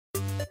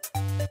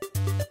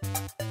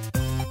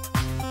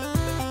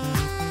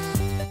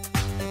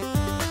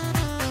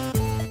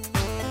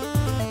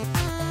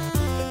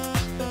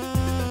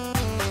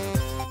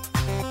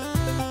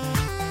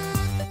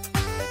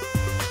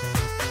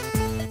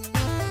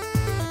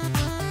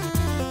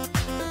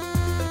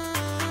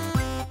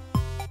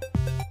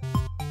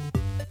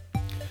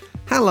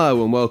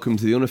Hello and welcome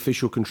to the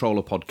Unofficial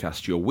Controller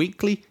Podcast, your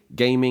weekly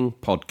gaming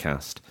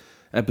podcast.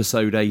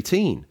 Episode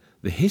 18,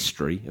 The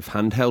History of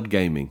Handheld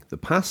Gaming, the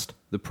Past,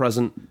 the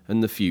Present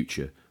and the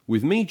Future.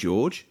 With me,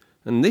 George,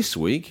 and this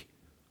week,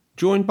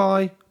 joined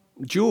by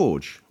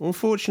George.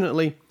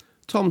 Unfortunately,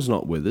 Tom's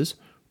not with us,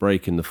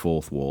 breaking the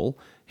fourth wall.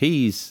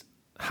 He's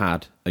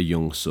had a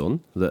young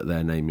son that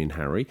they're naming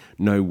Harry.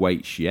 No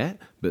weights yet,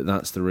 but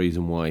that's the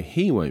reason why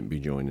he won't be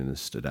joining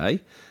us today.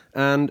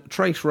 And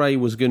Trace Ray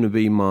was going to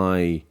be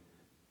my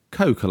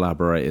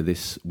co-collaborator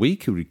this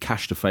week, who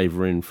cashed a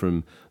favour in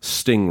from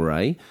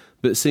Stingray,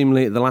 but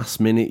seemingly at the last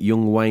minute,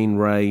 young Wayne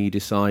Ray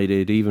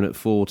decided, even at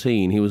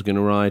 14, he was going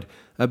to ride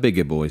a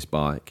bigger boy's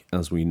bike.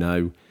 As we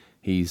know,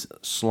 he's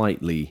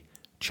slightly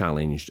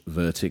challenged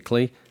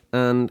vertically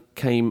and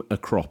came a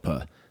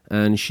cropper,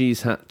 and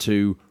she's had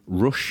to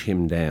rush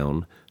him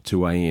down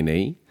to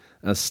A&E,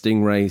 as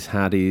Stingray's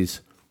had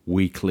his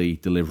weekly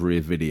delivery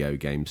of video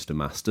games to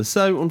master.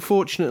 So,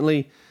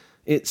 unfortunately,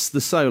 it's the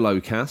solo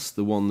cast,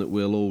 the one that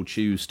we'll all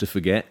choose to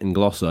forget and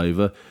gloss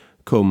over,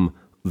 come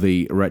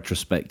the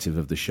retrospective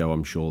of the show,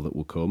 I'm sure, that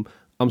will come.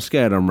 I'm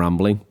scared I'm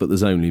rambling, but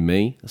there's only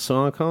me,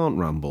 so I can't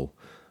ramble.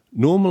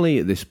 Normally,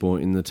 at this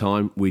point in the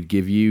time, we'd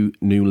give you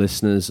new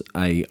listeners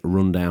a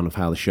rundown of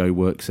how the show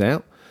works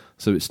out.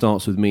 So it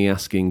starts with me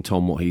asking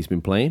Tom what he's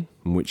been playing,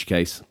 in which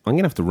case I'm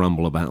going to have to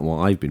ramble about what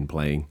I've been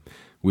playing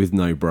with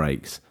no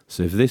breaks.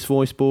 So if this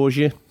voice bores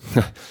you,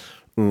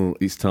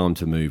 it's time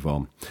to move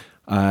on.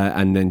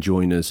 And then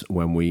join us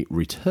when we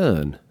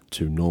return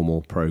to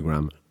normal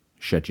programme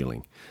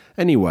scheduling.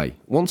 Anyway,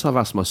 once I've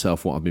asked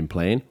myself what I've been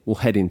playing, we'll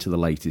head into the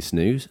latest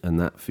news, and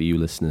that for you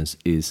listeners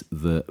is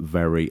the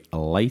very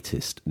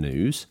latest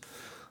news.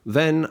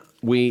 Then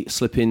we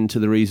slip into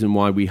the reason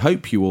why we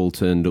hope you all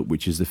turned up,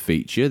 which is the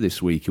feature.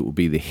 This week it will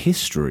be the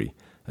history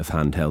of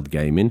handheld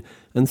gaming,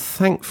 and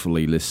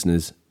thankfully,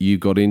 listeners, you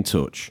got in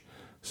touch.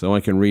 So I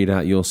can read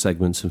out your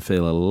segments and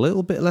feel a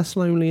little bit less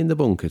lonely in the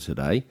bunker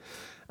today.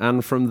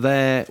 And from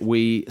there,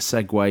 we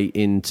segue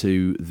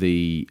into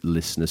the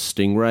listener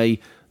Stingray,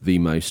 the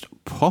most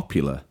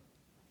popular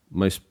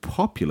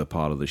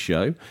part of the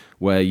show,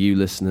 where you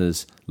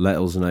listeners let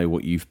us know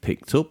what you've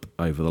picked up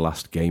over the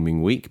last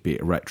gaming week, be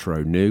it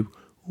retro, new,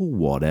 or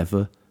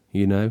whatever.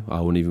 You know,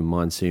 I wouldn't even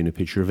mind seeing a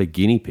picture of a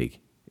guinea pig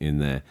in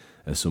there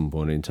at some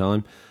point in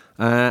time.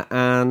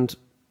 Or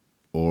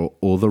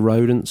the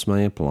rodents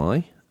may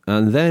apply.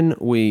 And then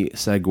we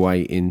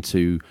segue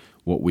into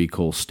what we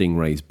call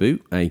Stingray's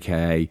Boot,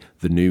 aka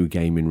the new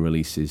gaming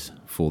releases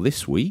for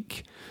this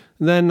week.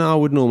 Then I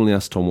would normally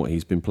ask Tom what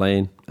he's been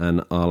playing,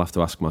 and I'll have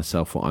to ask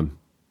myself I'll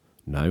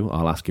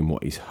ask him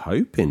what he's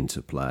hoping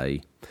to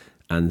play,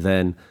 and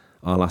then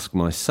I'll ask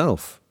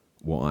myself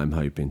what I'm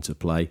hoping to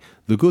play.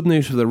 The good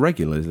news for the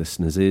regular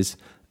listeners is,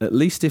 at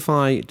least if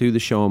I do the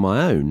show on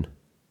my own,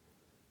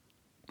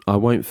 I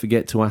won't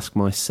forget to ask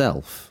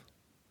myself.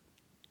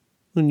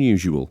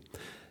 Unusual.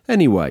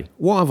 Anyway,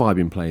 what have I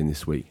been playing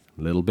this week?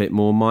 A little bit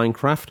more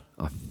Minecraft.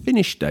 I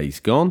finished Days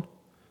Gone.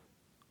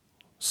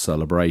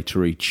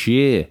 Celebratory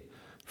cheer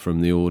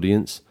from the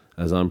audience,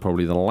 as I'm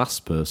probably the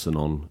last person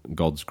on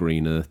God's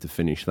green earth to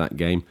finish that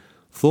game.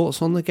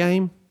 Thoughts on the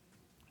game?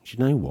 Do you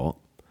know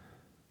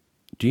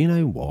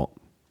what?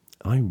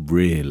 I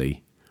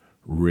really,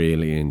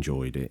 really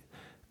enjoyed it.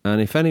 And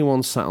if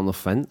anyone sat on the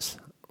fence,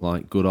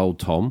 like good old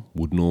Tom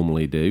would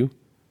normally do,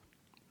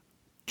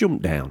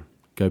 jump down.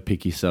 Go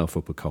pick yourself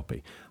up a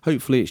copy.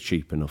 Hopefully it's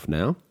cheap enough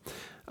now.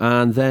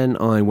 And then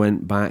I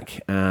went back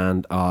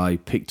and I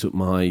picked up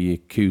my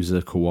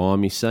Yakuza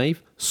Kiwami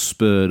save,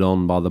 spurred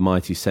on by the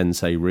mighty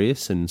Sensei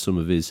Rios and some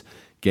of his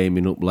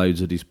gaming uploads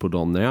that he's put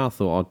on there. I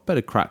thought I'd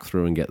better crack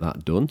through and get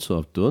that done, so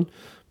I've done.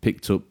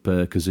 Picked up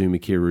Kazuma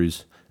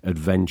Kiru's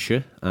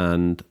Adventure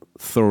and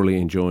thoroughly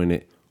enjoying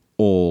it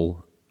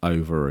all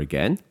over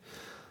again.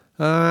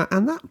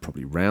 And that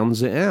probably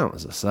rounds it out.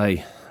 As I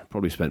say,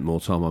 probably spent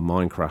more time on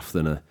Minecraft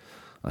than a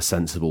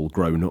sensible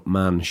grown-up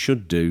man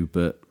should do,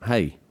 but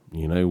hey,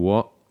 you know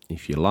what?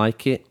 If you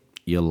like it,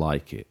 you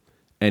like it.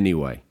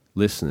 Anyway,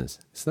 listeners,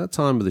 it's that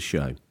time of the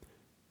show.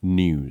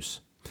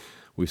 News.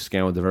 We've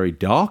scoured the very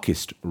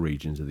darkest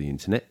regions of the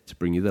internet to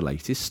bring you the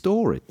latest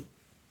story.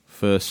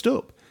 First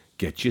up,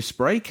 get your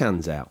spray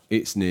cans out.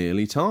 It's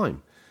nearly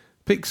time.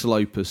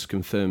 Pixel Opus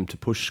confirmed to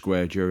Push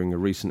Square during a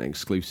recent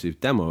exclusive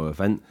demo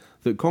event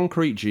that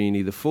Concrete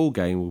Genie, the full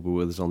game, will be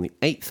with us on the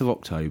 8th of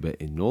October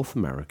in North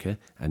America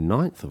and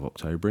 9th of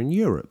October in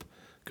Europe.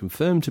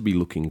 Confirmed to be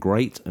looking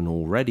great and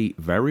already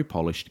very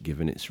polished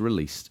given its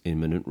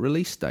imminent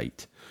release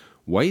date.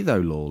 Way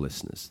though, law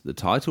listeners, the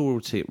title will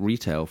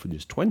retail for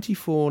just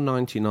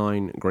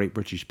 $24.99 Great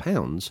British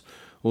Pounds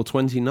or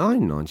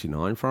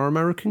 $29.99 for our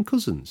American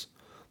cousins.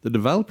 The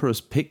developer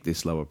has picked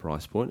this lower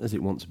price point as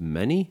it wants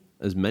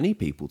as many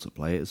people to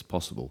play it as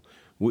possible,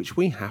 which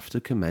we have to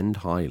commend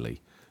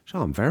highly. So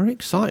I'm very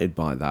excited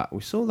by that.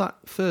 We saw that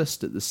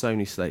first at the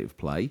Sony State of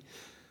Play.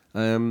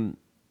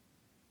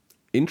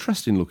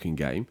 Interesting looking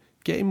game.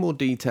 Getting more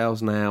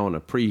details now and a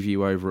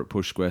preview over at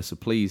Push Square, so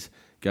please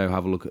go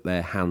have a look at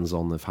their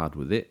hands-on they've had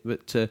with it.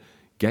 But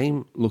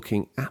Game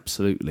looking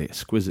absolutely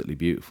exquisitely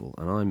beautiful,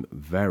 and I'm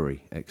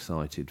very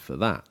excited for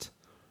that.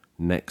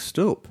 Next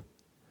up,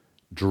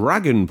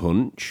 Dragon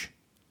Punch,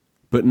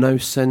 but no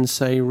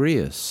Sensei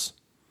Rias.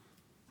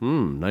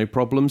 No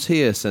problems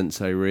here,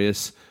 Sensei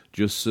Rias.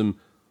 Just some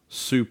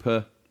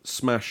Super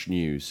Smash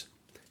news.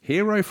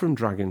 Hero from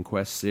Dragon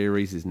Quest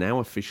series is now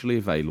officially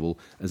available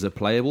as a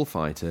playable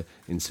fighter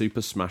in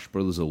Super Smash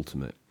Bros.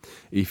 Ultimate.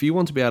 If you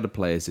want to be able to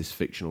play as this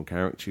fictional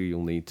character,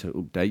 you'll need to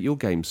update your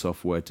game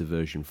software to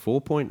version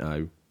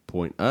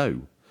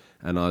 4.0.0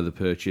 and either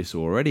purchase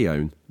or already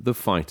own the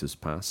Fighter's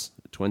Pass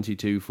at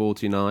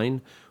 $22.49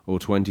 or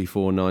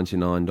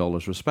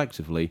 $24.99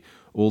 respectively,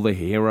 or the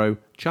Hero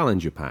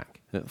Challenger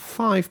Pack at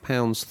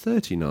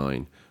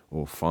 £5.39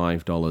 or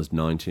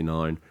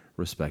 $5.99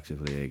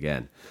 respectively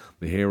again.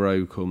 The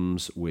Hero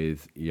comes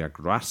with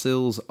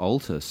Yggdrasil's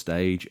Altar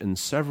stage and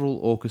several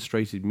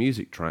orchestrated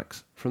music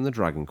tracks from the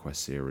Dragon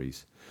Quest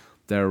series.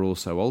 There are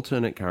also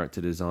alternate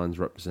character designs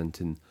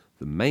representing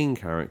the main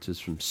characters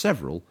from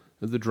several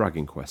of the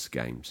Dragon Quest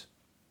games.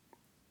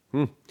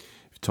 If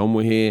Tom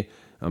were here,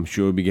 I'm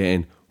sure he'd be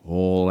getting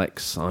all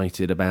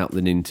excited about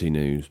the Ninty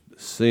news. But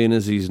seeing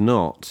as he's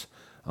not,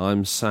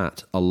 I'm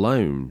sat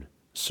alone,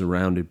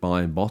 surrounded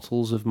by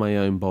bottles of my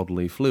own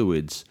bodily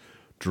fluids,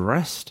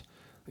 dressed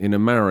in a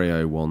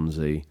Mario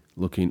onesie,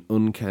 looking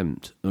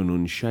unkempt and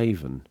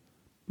unshaven,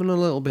 and a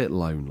little bit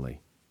lonely.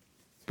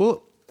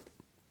 But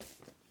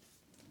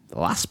the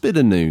last bit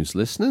of news,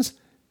 listeners,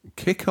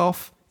 kick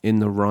off in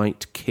the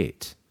right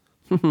kit.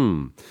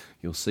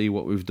 You'll see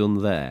what we've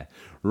done there.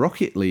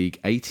 Rocket League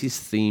 80s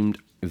themed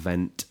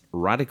event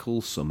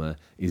Radical Summer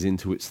is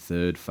into its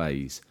third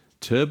phase.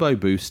 Turbo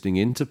boosting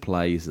into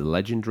play is the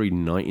legendary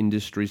Night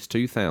Industries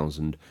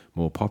 2000,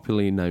 more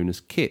popularly known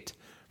as Kit,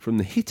 from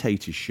the hit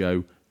 80s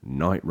show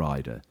Knight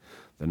Rider.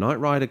 The Knight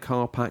Rider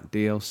Car Pack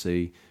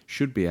DLC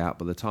should be out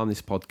by the time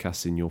this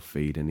podcast's in your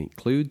feed, and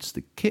includes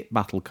the Kit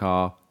Battle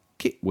Car,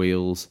 Kit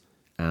Wheels,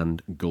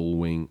 and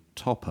Gullwing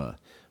Topper.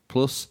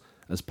 Plus,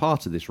 as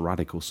part of this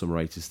Radical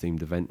Summer 80s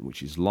themed event,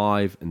 which is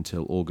live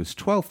until August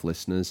 12th,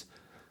 listeners,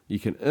 you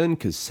can earn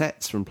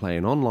cassettes from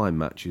playing online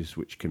matches,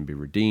 which can be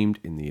redeemed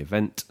in the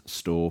event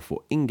store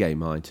for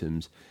in-game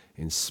items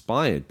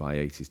inspired by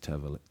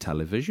 80s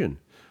television.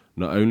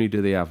 Not only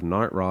do they have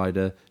Knight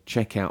Rider,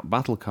 check out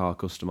Battle Car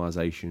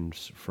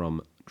customizations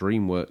from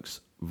DreamWorks,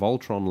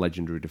 Voltron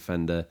Legendary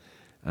Defender,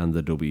 and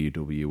the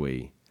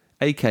WWE,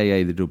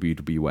 aka the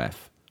WWF.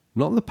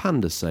 Not the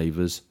Panda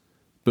Savers,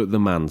 but the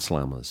Man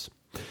Slammers.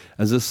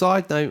 As a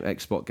side note,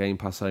 Xbox Game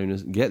Pass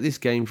owners, get this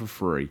game for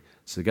free,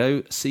 so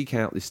go seek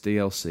out this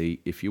DLC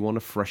if you want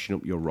to freshen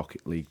up your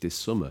Rocket League this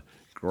summer.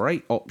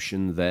 Great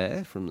option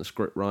there from the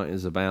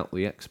scriptwriters about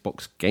the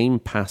Xbox Game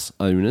Pass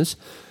owners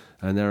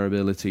and their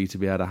ability to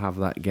be able to have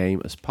that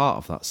game as part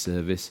of that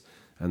service,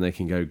 and they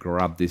can go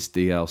grab this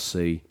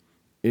DLC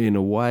in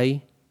a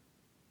way.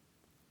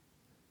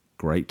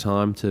 Great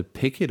time to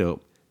pick it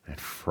up and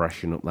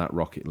freshen up that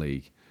Rocket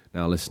League.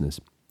 Now, listeners,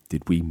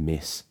 did we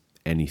miss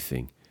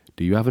anything?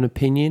 Do you have an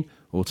opinion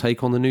or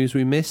take on the news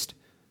we missed?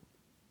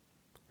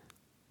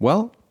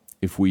 Well,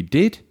 if we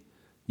did,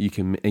 you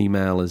can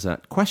email us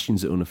at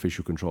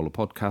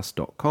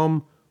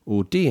questions@unofficialcontrollerpodcast.com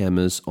or DM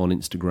us on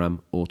Instagram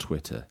or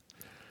Twitter.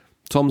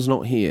 Tom's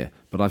not here,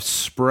 but I've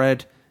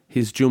spread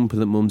his jumper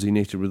that Mumsy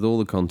knitted with all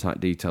the contact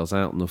details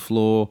out on the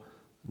floor.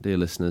 Dear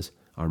listeners,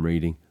 I'm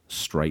reading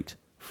straight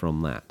from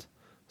that.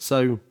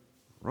 So,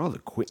 rather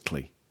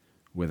quickly,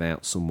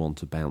 without someone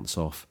to bounce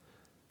off,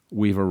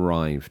 we've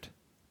arrived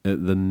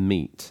at the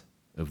meat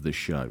of the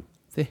show,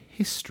 the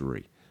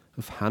history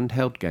of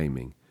handheld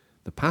gaming,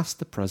 the past,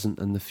 the present,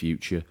 and the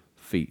future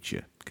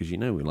feature, because you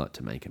know we like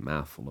to make a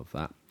mouthful of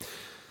that.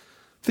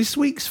 This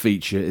week's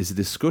feature is a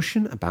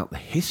discussion about the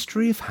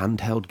history of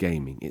handheld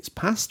gaming, its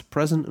past,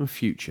 present, and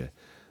future.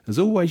 As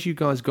always, you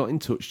guys got in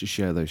touch to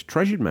share those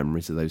treasured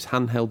memories of those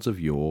handhelds of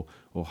yore,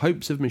 or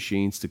hopes of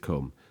machines to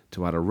come,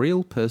 to add a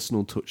real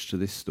personal touch to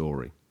this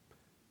story.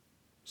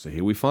 So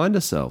here we find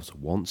ourselves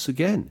once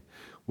again.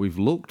 We've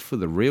looked for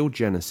the real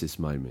genesis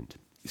moment.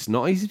 It's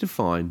not easy to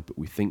find, but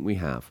we think we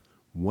have.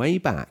 Way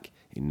back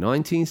in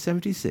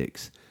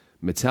 1976,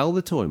 Mattel,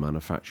 the toy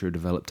manufacturer,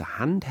 developed a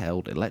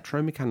handheld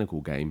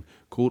electromechanical game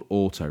called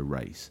Auto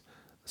Race.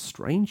 A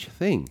strange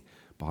thing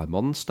by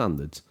modern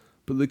standards,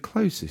 but the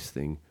closest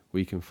thing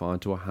we can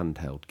find to a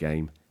handheld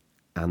game,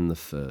 and the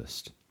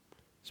first.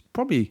 It's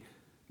probably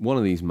one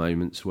of these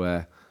moments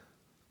where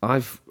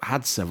I've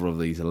had several of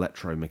these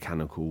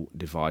electromechanical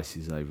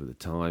devices over the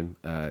time.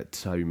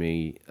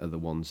 Tomy are the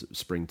ones that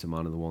spring to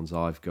mind, are the ones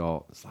I've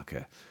got. It's like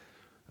a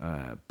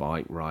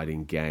bike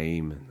riding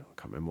game, and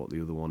I can't remember what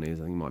the other one is.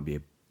 I think it might be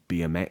a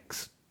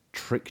BMX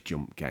trick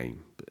jump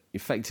game. But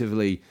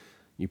effectively,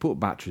 you put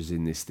batteries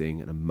in this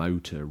thing and a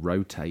motor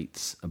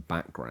rotates a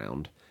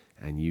background,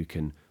 and you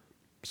can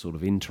sort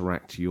of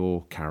interact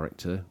your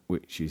character,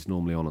 which is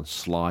normally on a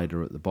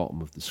slider at the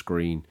bottom of the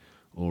screen,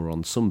 or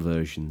on some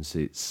versions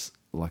it's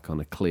like on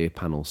a clear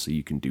panel, so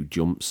you can do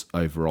jumps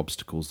over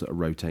obstacles that are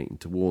rotating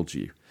towards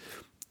you.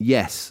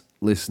 Yes,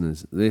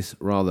 listeners, this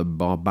rather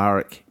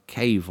barbaric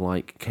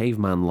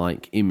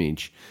caveman-like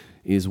image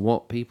is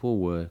what people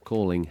were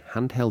calling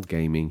handheld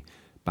gaming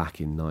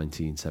back in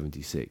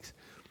 1976.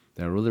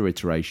 There are other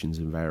iterations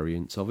and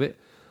variants of it,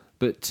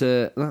 but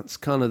that's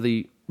kind of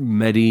the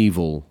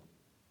medieval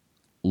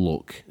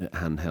look at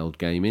handheld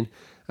gaming.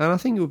 And I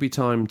think it would be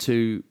time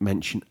to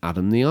mention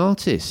Adam the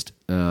Artist.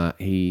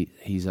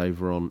 He's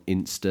over on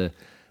Insta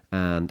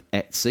and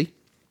Etsy.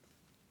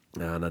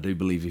 And I do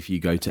believe if you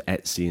go to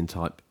Etsy and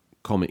type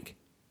comic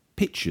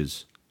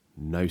pictures,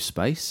 no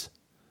space,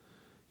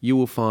 you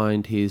will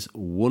find his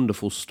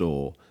wonderful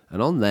store.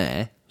 And on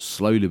there,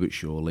 slowly but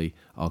surely,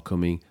 are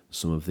coming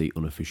some of the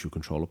Unofficial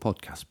Controller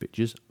podcast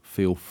pictures.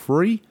 Feel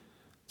free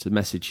to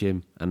message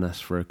him and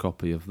ask for a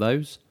copy of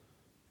those.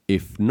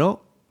 If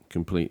not,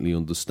 completely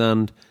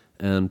understand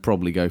and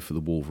probably go for the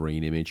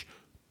Wolverine image.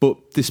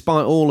 But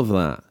despite all of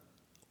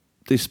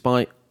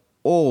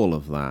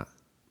that,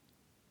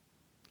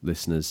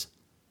 listeners,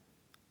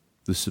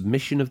 the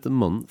submission of the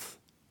month,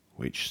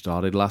 which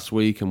started last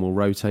week and will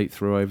rotate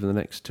through over the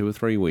next 2 or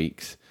 3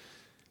 weeks,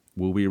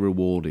 will be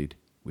rewarded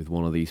with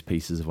one of these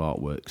pieces of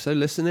artwork. So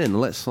listen in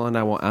and let's find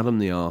out what Adam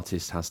the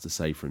Artist has to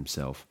say for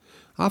himself.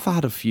 I've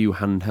had a few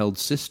handheld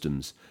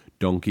systems,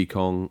 Donkey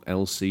Kong,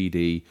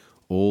 LCD,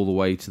 all the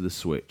way to the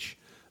Switch.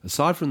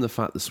 Aside from the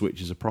fact the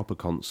Switch is a proper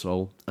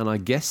console, and I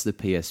guess the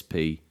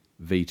PSP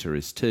Vita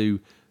is too,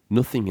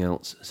 nothing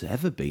else has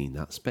ever been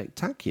that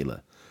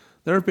spectacular.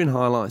 There have been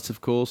highlights, of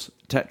course.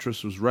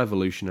 Tetris was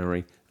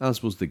revolutionary,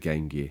 as was the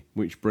Game Gear,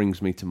 which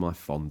brings me to my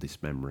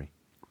fondest memory.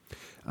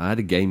 I had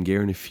a Game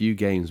Gear and a few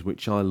games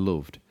which I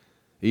loved,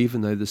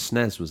 even though the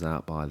SNES was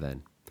out by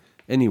then.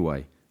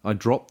 Anyway, I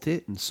dropped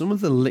it and some of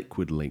the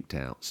liquid leaked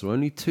out, so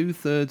only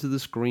 2/3 of the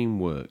screen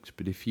worked,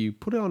 but if you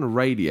put it on a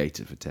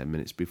radiator for 10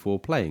 minutes before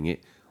playing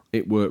it,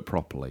 it worked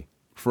properly,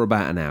 for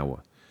about an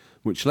hour,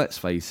 which, let's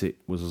face it,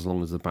 was as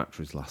long as the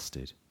batteries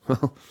lasted.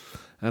 Well,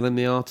 Adam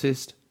the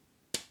Artist,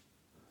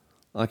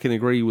 I can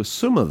agree with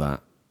some of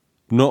that.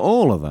 Not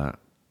all of that,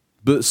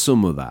 but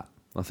some of that.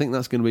 I think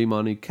that's going to be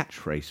my new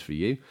catchphrase for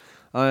you.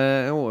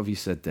 What have you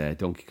said there?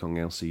 Donkey Kong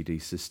LCD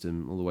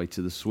system all the way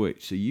to the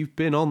Switch. So you've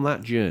been on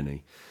that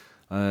journey.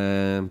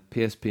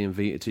 PSP and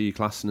Vita, to your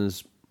classing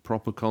as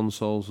proper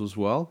consoles as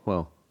well?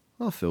 Well,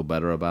 I feel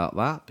better about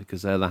that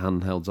because they're the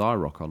handhelds I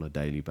rock on a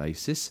daily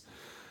basis.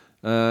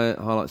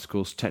 Highlights, of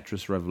course,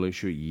 Tetris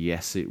Revolution.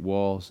 Yes, it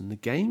was. And the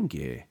Game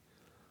Gear.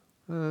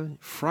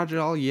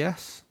 Fragile,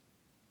 yes.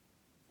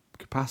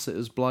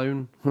 Capacitors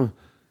blown.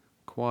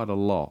 Quite a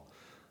lot.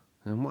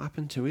 And what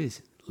happened to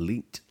his?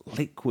 Leaked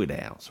liquid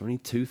out. So only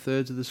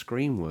 2/3 of the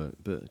screen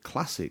worked. But a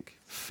classic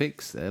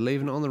fix there,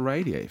 leaving it on the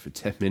radiator for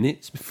 10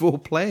 minutes before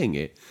playing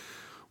it.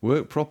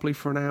 Worked properly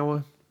for an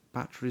hour.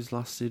 Batteries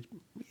lasted.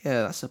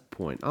 Yeah, that's a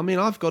point. I mean,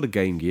 I've got a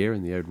Game Gear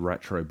in the old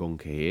retro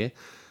bunker here.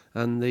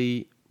 And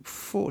the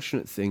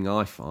fortunate thing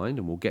I find,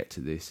 and we'll get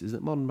to this, is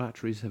that modern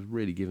batteries have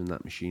really given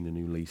that machine a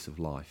new lease of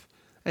life.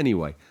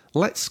 Anyway,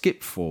 let's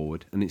skip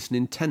forward, and it's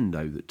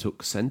Nintendo that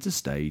took centre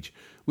stage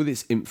with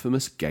its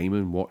infamous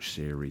Game & Watch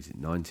series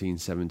in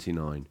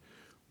 1979.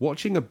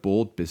 Watching a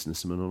bored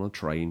businessman on a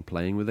train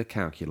playing with a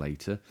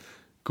calculator,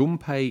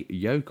 Gunpei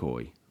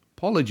Yokoi,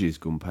 apologies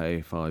Gunpei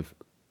if I've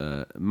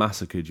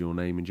massacred your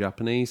name in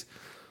Japanese,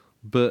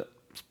 but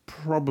it's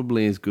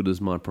probably as good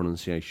as my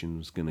pronunciation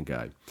was going to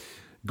go.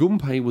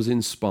 Gunpei was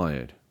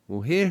inspired.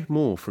 We'll hear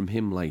more from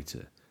him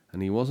later,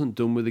 and he wasn't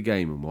done with the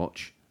Game &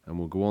 Watch, and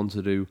will go on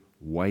to do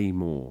way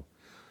more.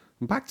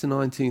 Back to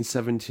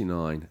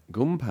 1979,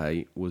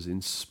 Gunpei was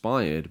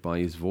inspired by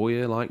his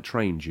voyeur-like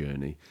train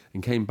journey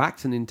and came back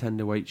to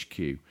Nintendo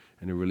HQ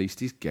and he released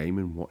his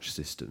Game & Watch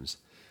systems.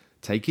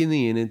 Taking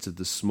the innards of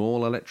the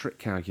small electric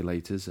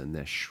calculators and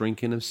their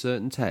shrinking of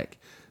certain tech,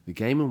 the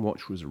Game &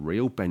 Watch was a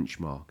real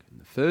benchmark and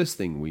the first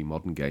thing we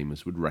modern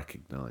gamers would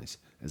recognise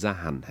as a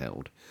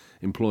handheld.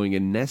 Employing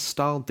a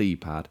NES-style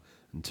D-pad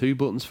and 2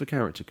 buttons for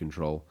character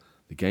control,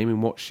 the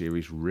Game & Watch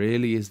series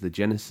really is the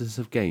genesis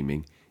of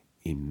gaming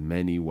in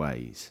many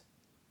ways.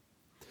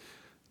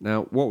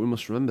 Now, what we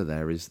must remember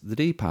there is the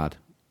D-pad,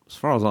 as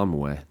far as I'm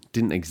aware,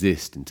 didn't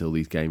exist until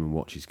these Game &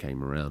 Watches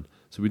came around.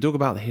 So we talk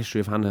about the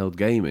history of handheld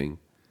gaming,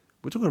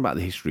 we're talking about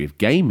the history of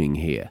gaming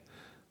here.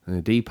 And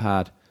the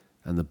D-pad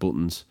and the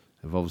buttons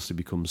have obviously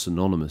become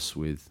synonymous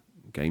with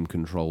game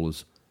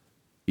controllers.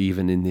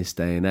 Even in this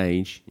day and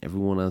age,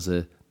 everyone has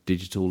a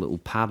digital little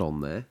pad on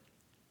there.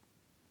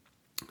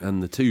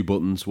 And the 2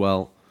 buttons,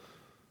 well,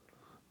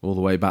 all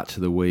the way back to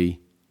the Wii,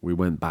 we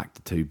went back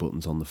to 2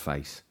 buttons on the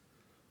face.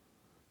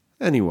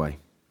 Anyway,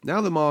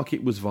 now the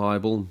market was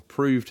viable,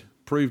 proved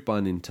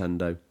by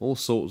Nintendo, all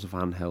sorts of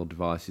handheld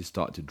devices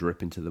started to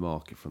drip into the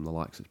market from the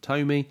likes of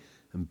Tomy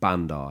and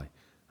Bandai.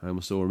 I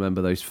must all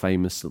remember those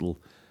famous little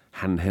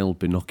handheld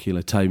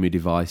binocular Tomy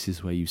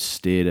devices where you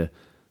steered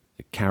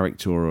a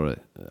character or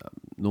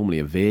normally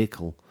a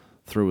vehicle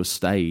through a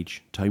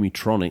stage.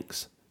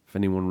 Tomytronics, if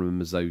anyone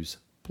remembers those,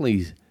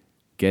 please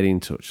get in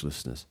touch,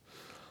 listeners.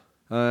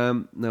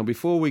 Now,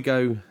 before we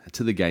go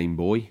to the Game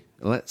Boy,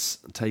 let's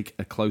take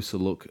a closer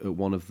look at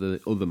one of the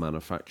other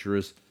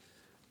manufacturers,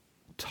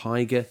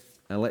 Tiger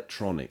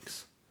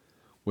Electronics.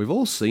 We've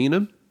all seen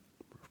them.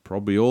 We've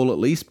probably all at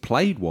least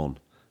played one.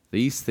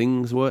 These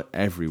things were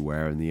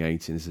everywhere in the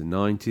 80s and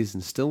 90s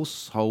and still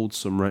hold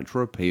some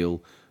retro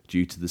appeal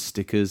due to the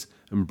stickers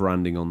and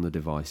branding on the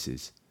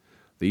devices.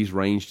 These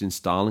ranged in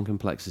style and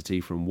complexity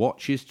from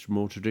watches to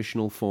more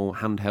traditional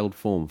handheld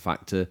form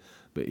factor,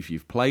 but if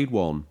you've played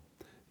one,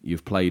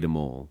 you've played them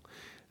all.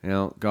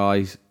 Now,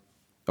 guys,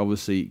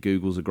 obviously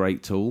Google's a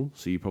great tool,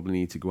 so you probably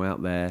need to go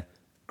out there,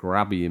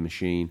 grab your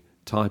machine,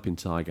 type in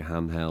Tiger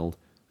handheld.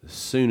 As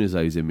soon as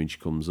those images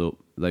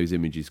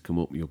come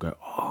up, you'll go,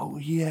 oh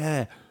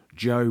yeah,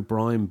 Joe,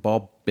 Brian,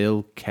 Bob,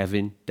 Bill,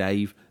 Kevin,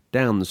 Dave,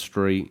 down the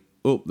street,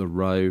 up the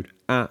road,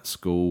 at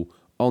school,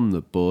 on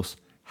the bus,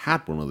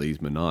 had one of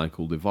these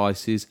maniacal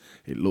devices.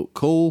 It looked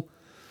cool,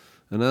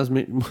 and as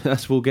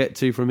we'll get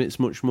to from It's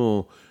Much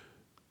More,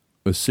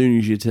 as soon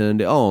as you turned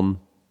it on,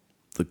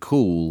 the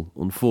cool,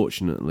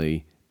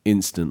 unfortunately,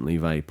 instantly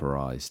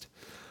vaporised.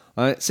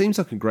 It seems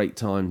like a great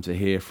time to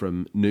hear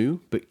from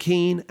new but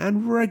keen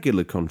and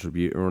regular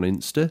contributor on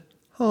Insta,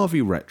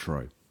 Harvey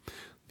Retro.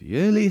 The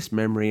earliest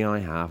memory I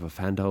have of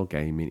handheld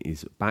gaming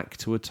is back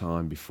to a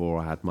time before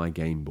I had my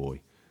Game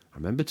Boy. I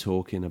remember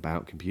talking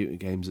about computer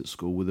games at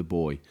school with a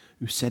boy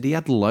who said he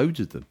had loads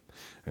of them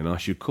and I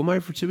should come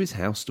over to his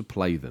house to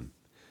play them.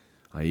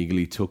 I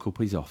eagerly took up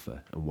his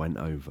offer and went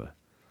over.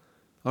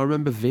 I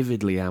remember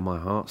vividly how my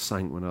heart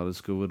sank when I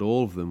discovered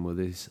all of them were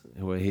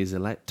his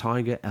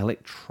Tiger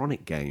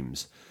electronic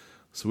games.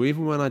 So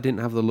even when I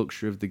didn't have the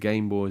luxury of the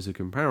Game Boy as a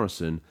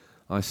comparison,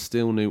 I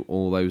still knew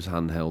all those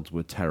handhelds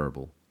were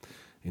terrible.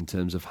 In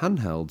terms of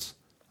handhelds,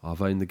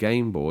 I've owned the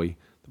Game Boy.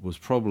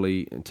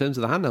 In terms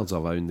of the handhelds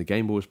I've owned, the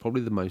Game Boy was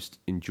probably the most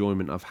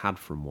enjoyment I've had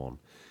from one.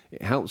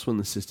 It helps when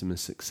the system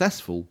is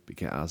successful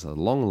because it has a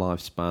long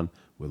lifespan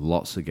with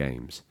lots of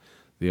games.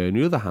 The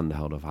only other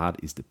handheld I've had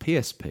is the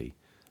PSP.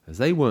 As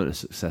they weren't as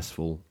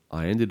successful,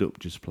 I ended up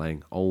just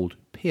playing old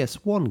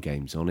PS1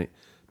 games on it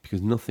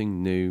because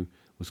nothing new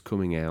was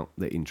coming out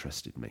that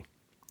interested me.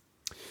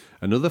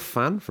 Another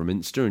fan from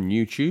Insta and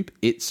YouTube,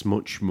 It's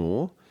Much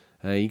More,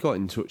 he got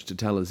in touch to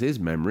tell us his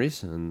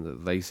memories,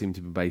 and they seem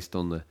to be based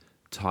on the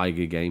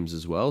Tiger games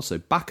as well. So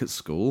back at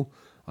school,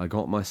 I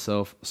got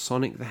myself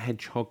Sonic the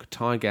Hedgehog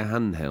Tiger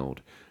handheld.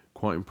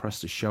 Quite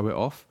impressed to show it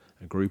off.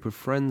 A group of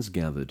friends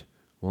gathered.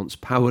 Once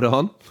powered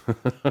on...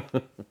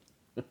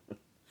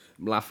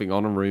 I'm laughing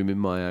on a room in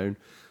my own.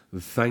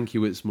 Thank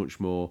you, It's Much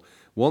More.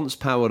 Once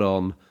powered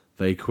on,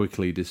 they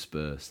quickly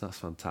disperse. That's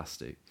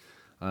fantastic.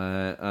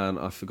 And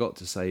I forgot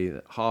to say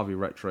that Harvey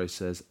Retro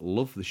says,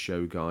 love the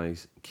show,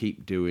 guys.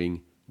 Keep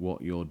doing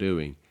what you're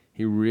doing.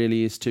 He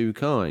really is too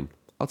kind.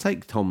 I'll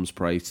take Tom's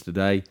praise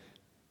today.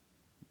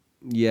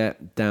 Yeah,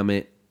 damn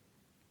it.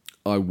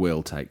 I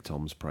will take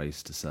Tom's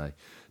praise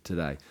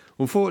today.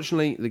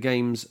 Unfortunately, the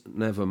games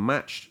never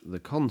matched the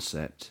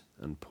concept,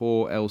 and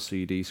poor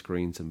LCD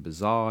screens and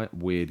bizarre,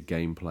 weird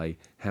gameplay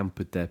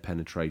hampered their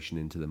penetration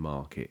into the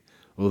market,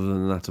 other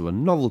than that of a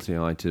novelty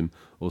item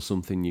or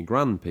something your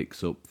gran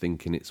picks up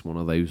thinking it's one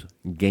of those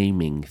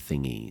gaming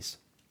thingies.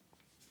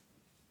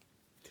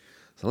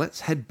 So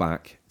let's head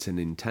back to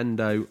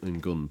Nintendo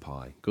and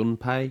Gunpei.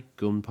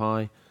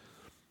 Gunpei?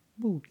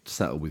 We'll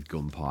settle with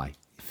Gunpei.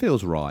 It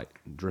feels right,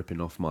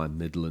 dripping off my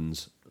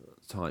Midlands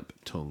type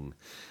tongue.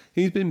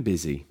 He's been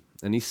busy,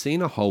 and he's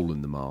seen a hole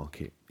in the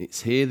market.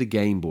 It's here the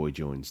Game Boy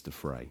joins the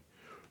fray.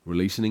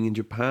 Releasing in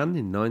Japan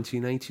in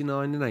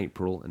 1989 in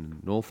April and in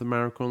North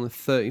America on the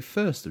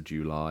 31st of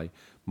July,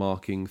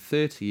 marking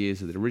 30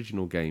 years of the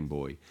original Game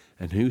Boy.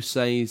 And who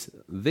says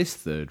this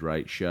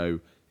third-rate show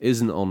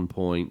isn't on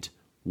point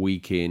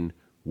week in,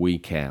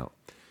 week out?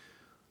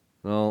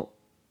 Well,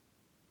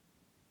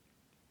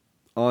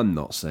 I'm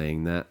not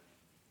saying that.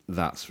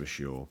 That's for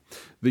sure.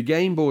 The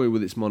Game Boy,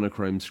 with its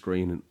monochrome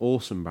screen and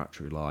awesome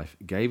battery life,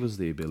 gave us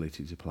the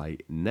ability to play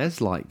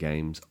NES-like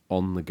games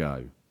on the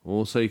go.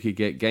 Also, you could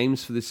get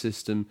games for the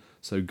system,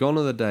 so gone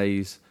are the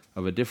days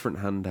of a different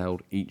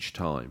handheld each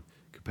time.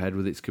 Compared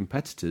with its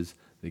competitors,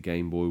 the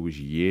Game Boy was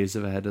years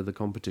ahead of the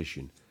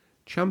competition.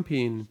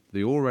 Championing.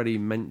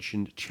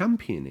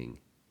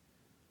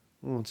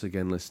 Once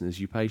again, listeners,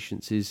 your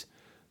patience is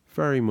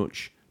very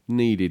much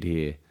needed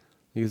here,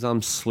 because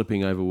I'm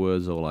slipping over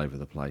words all over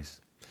the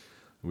place.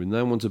 With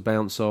no one to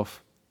bounce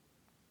off,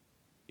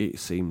 it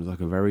seems like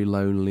a very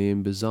lonely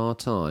and bizarre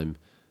time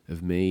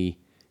of me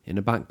in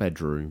a back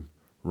bedroom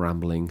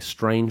rambling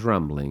strange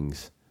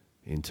ramblings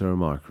into a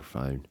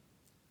microphone.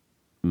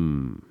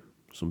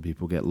 Some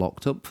people get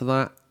locked up for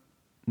that.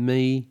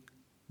 Me,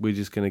 we're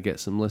just going to get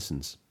some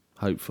listens,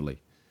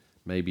 hopefully.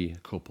 Maybe a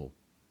couple.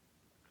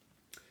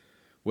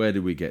 Where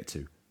did we get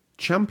to?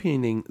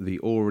 Championing the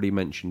already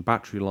mentioned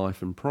battery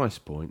life and price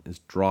point as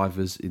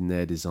drivers in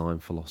their design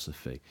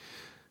philosophy.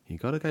 You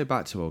got to go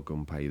back to old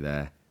Gunpei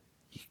there.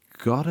 You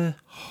got to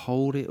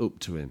hold it up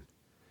to him.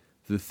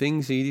 The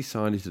things he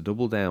decided to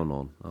double down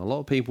on. A lot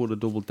of people would have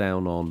doubled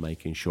down on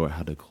making sure it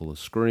had a colour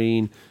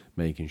screen,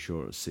 making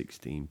sure it was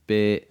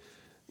 16-bit.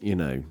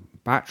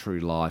 Battery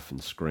life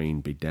and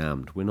screen be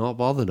damned. We're not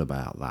bothered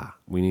about that.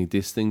 We need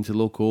this thing to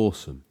look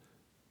awesome.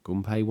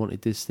 Gunpei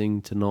wanted this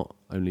thing to not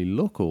only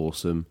look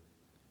awesome,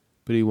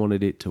 but he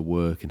wanted it to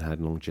work and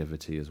had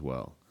longevity as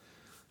well.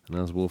 And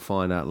as we'll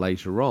find out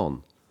later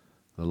on,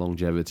 the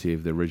longevity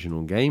of the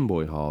original Game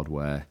Boy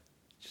hardware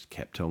just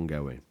kept on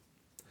going.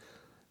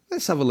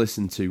 Let's have a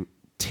listen to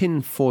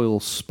Tinfoil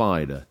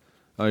Spider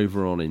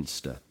over on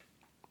Insta.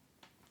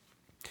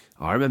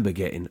 I remember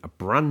getting a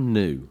brand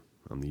new,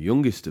 I'm the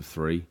youngest of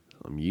three,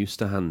 I'm used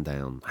to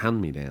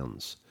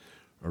hand-me-downs.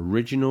 I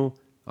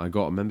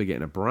remember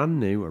getting a brand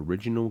new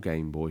original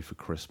Game Boy for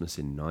Christmas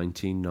in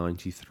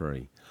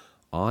 1993.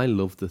 I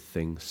loved the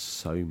thing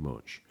so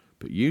much,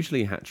 but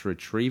usually had to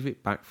retrieve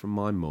it back from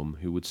my mum,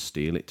 who would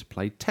steal it to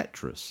play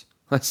Tetris.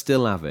 I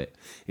still have it.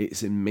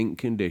 It's in mint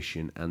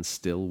condition and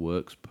still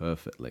works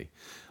perfectly.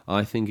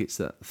 I think it's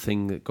that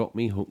thing that got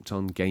me hooked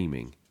on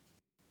gaming.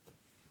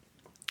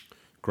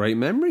 Great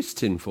memories,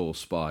 Tinfoil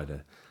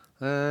Spider.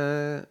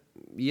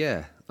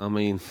 Yeah, I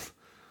mean,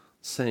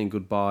 saying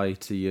goodbye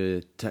to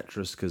your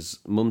Tetris because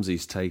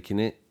Mumsy's taking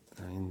it.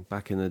 I mean,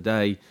 back in the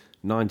day,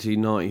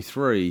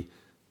 1993,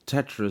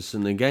 Tetris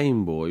and the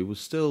Game Boy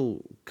was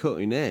still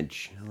cutting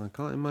edge. And I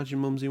can't imagine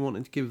Mumsy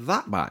wanting to give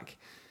that back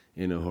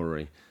in a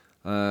hurry.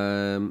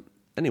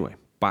 Anyway,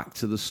 back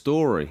to the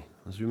story.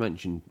 As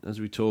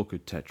we talk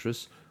of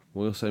Tetris,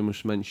 we also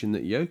must mention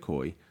that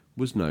Yokoi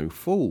was no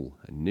fool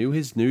and knew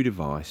his new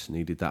device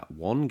needed that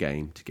one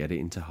game to get it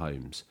into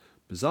homes.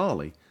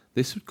 Bizarrely,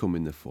 this would come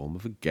in the form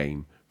of a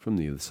game from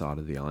the other side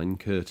of the Iron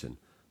Curtain,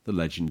 the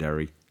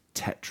legendary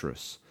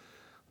Tetris.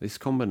 This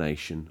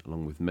combination,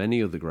 along with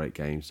many other great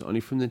games, not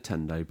only from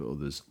Nintendo but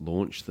others,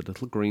 launched the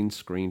little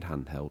green-screened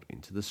handheld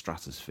into the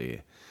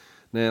stratosphere.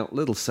 Now,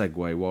 little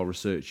segue while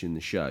researching the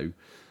show,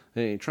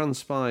 it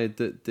transpired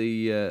that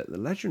the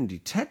legendary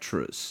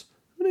Tetris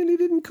really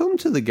didn't come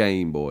to the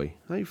Game Boy.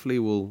 Hopefully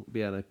we'll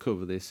be able to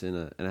cover this in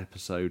an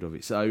episode of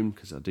its own,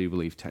 because I do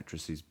believe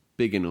Tetris is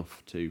big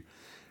enough to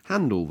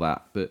handle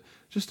that. But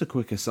just a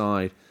quick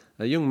aside,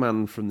 a young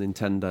man from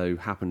Nintendo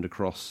happened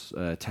across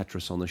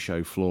Tetris on the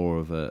show floor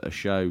of a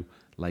show,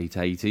 late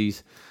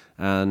 80s,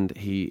 and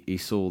he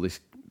saw this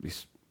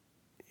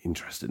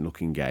interesting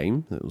looking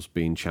game that was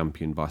being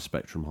championed by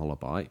Spectrum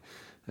Holobyte,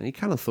 and he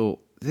kind of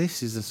thought,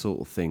 this is the sort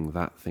of thing,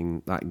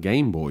 that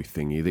Game Boy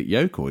thingy that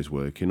Yokoi's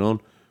working on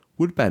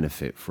would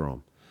benefit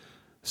from.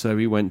 So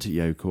he went to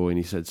Yokoi and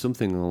he said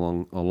something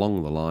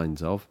along the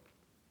lines of,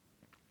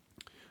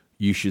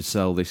 "You should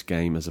sell this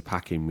game as a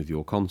pack-in with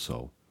your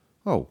console."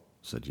 "Oh,"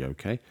 said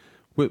Yokoi,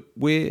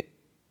 we're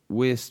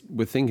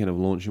thinking of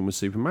launching with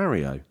Super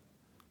Mario."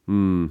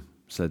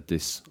 Said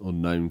this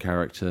unknown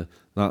character,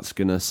 "That's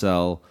going to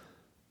sell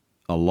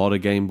a lot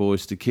of Game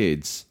Boys to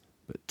kids,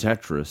 but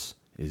Tetris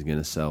is going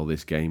to sell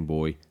this Game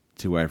Boy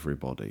to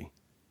everybody."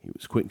 He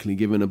was quickly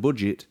given a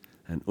budget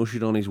and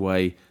ushered on his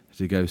way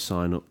to go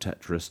sign up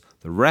Tetris.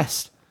 The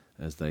rest,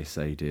 as they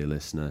say, dear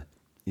listener,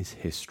 is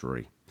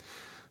history.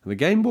 And the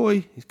Game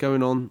Boy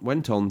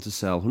went on to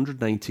sell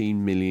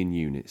 118 million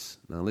units.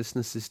 Now,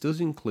 listeners, this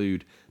does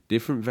include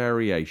different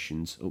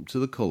variations up to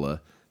the colour,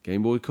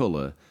 Game Boy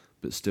Colour,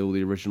 but still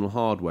the original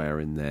hardware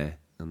in there,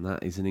 and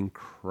that is an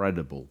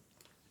incredible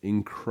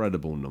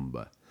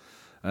number.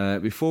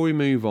 Before we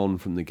move on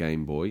from the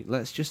Game Boy,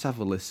 let's just have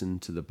a listen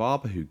to the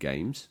Barbahu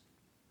Games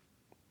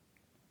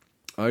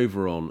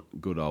over on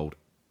good old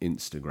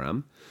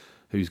Instagram,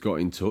 who's got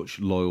in touch,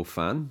 loyal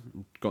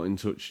fan, got in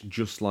touch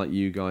just like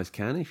you guys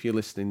can. If you're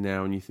listening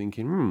now and you're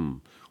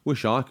thinking,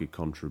 wish I could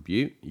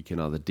contribute, you can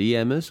either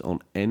DM us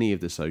on any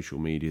of the social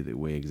media that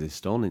we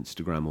exist on,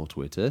 Instagram or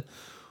Twitter,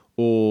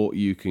 or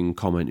you can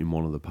comment in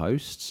one of the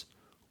posts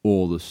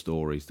or the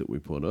stories that we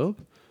put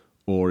up.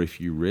 Or if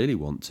you really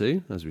want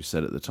to, as we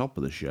said at the top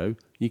of the show,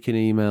 you can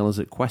email us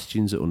at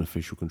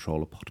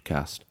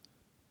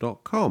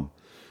questions@unofficialcontrollerpodcast.com.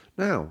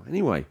 Now,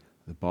 anyway,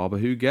 the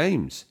Barbahu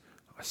Games.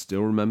 I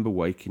still remember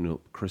waking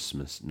up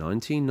Christmas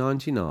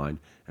 1999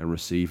 and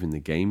receiving the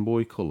Game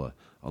Boy Color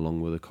along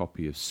with a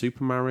copy of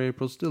Super Mario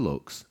Bros.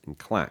 Deluxe and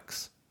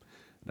Clax.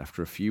 And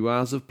after a few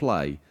hours of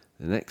play,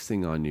 the next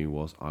thing I knew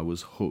was I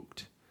was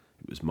hooked.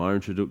 It was my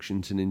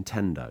introduction to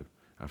Nintendo,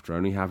 after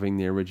only having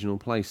the original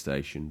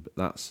PlayStation, but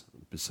that's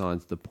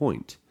besides the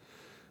point.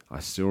 I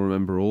still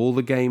remember all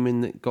the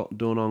gaming that got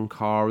done on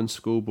car and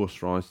school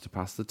bus rides to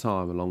pass the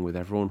time, along with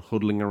everyone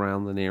huddling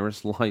around the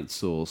nearest light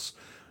source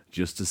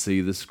just to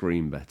see the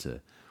screen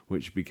better,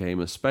 which became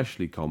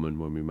especially common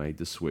when we made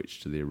the switch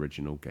to the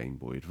original Game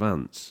Boy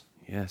Advance.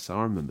 Yes,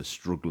 I remember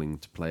struggling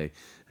to play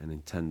a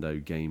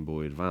Nintendo Game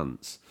Boy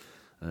Advance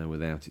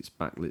without its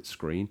backlit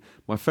screen.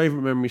 My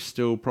favourite memory is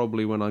still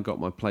probably when I got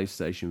my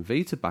PlayStation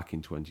Vita back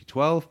in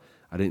 2012.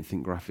 I didn't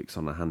think graphics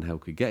on a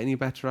handheld could get any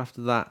better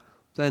after that.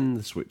 Then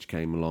the Switch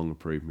came along and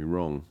proved me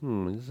wrong.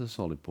 It's a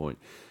solid point.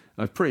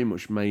 I've pretty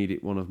much made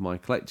it one of my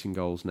collecting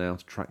goals now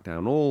to track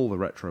down all the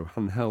retro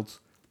handhelds.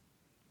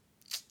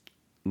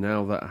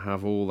 Now that I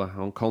have all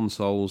the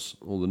consoles,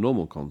 all the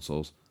normal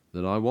consoles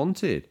that I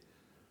wanted.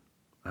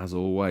 As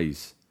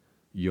always,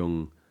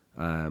 young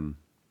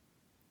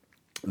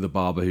the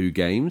Barbahu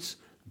Games.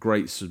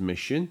 Great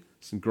submission.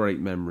 Some great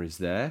memories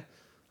there.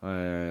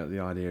 The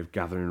idea of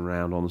gathering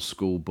around on a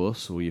school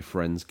bus or your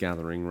friends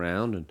gathering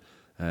around and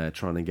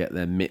trying to get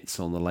their mitts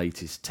on the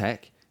latest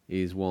tech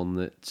is one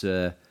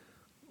that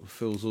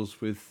fills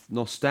us with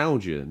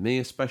nostalgia, me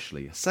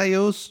especially. I say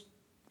us,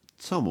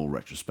 Tom will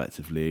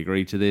retrospectively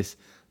agree to this,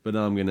 but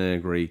I'm going to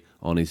agree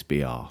on his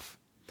behalf.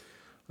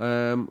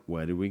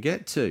 Where did we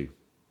get to?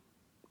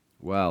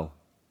 Well,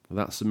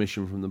 that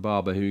submission from the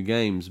Barber Who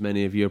Games,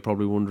 many of you are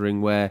probably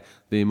wondering where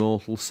the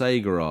immortal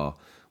Sega are.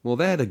 Well,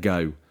 they had a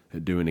go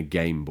at doing a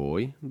Game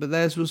Boy, but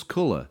theirs was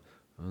colour.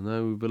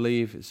 Although we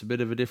believe it's a bit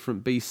of a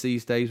different beast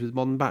these days with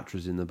modern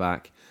batteries in the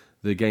back,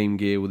 the Game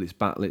Gear with its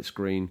backlit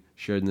screen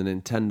showed that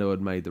Nintendo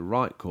had made the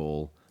right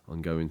call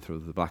on going through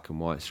the black and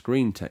white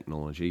screen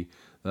technology,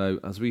 though,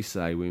 as we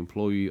say, we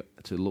implore you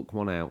to look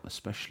one out,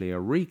 especially a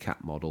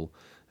recap model,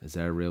 as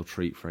they're a real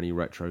treat for any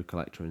retro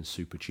collector and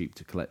super cheap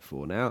to collect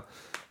for. Now,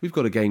 we've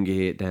got a Game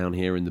Gear down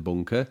here in the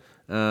bunker,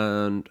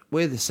 and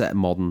with a set of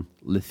modern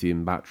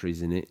lithium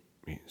batteries in it,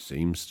 it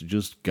seems to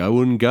just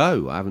go and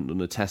go. I haven't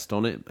done a test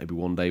on it. Maybe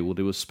one day we'll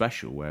do a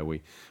special where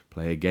we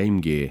play a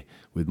Game Gear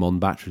with modern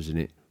batteries in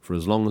it for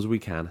as long as we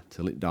can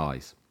till it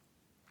dies.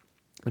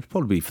 It'd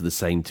probably be for the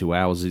same 2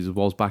 hours as it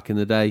was back in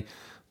the day,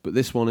 but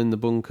this one in the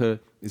bunker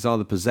is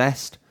either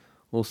possessed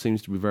or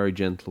seems to be very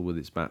gentle with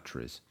its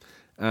batteries.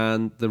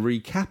 And the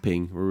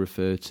recapping will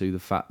refer to the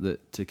fact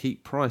that to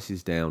keep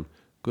prices down,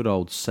 good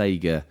old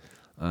Sega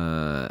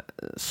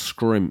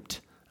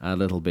scrimped a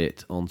little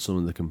bit on some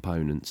of the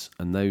components,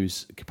 and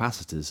those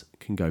capacitors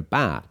can go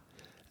bad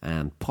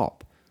and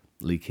pop,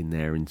 leaking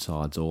their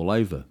insides all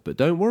over. But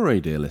don't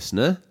worry, dear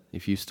listener,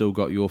 if you've still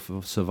got your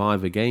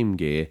Survivor Game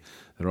Gear,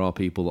 there are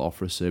people that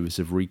offer a service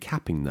of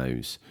recapping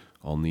those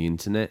on the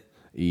internet,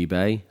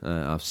 eBay.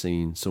 I've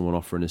seen someone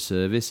offering a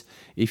service.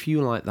 If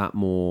you like that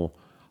more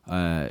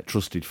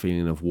trusted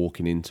feeling of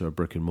walking into a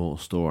brick and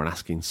mortar store and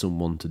asking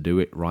someone to do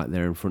it right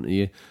there in front of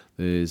you,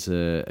 there's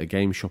a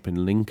game shop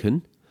in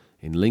Lincoln,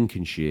 in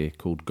Lincolnshire,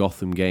 called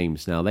Gotham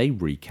Games. Now, they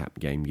recap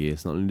Game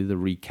Gears, not only the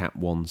recap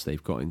ones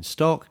they've got in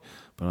stock,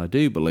 but I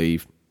do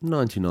believe,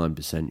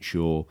 99%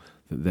 sure,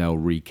 that they'll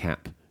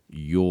recap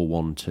your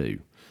one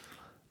too.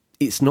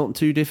 It's not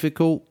too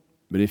difficult,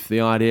 but if the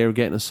idea of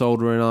getting a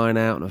soldering iron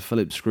out and a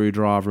Phillips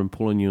screwdriver and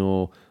pulling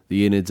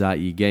the innards out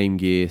of your Game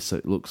Gear so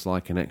it looks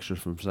like an extra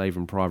from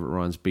Saving Private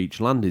Ryan's beach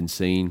landing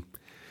scene,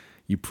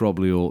 you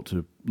probably ought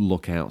to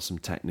look out some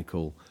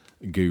technical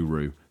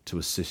guru to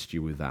assist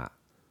you with that.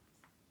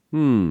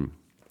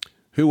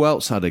 Who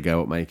else had a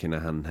go at making a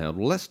handheld?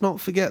 Well, let's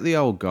not forget the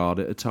old guard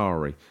at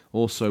Atari,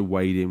 also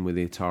weighed in with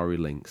the Atari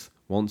Lynx.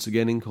 Once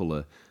again in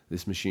colour,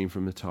 this machine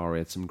from Atari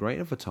had some great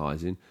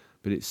advertising,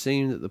 but it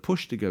seemed that the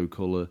push to go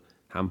colour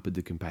hampered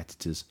the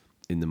competitors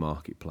in the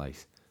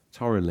marketplace.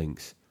 Atari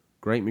Lynx,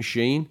 great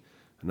machine.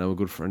 I know a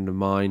good friend of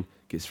mine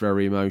gets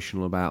very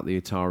emotional about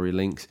the Atari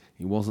Lynx.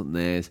 It wasn't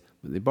theirs,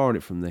 but they borrowed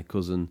it from their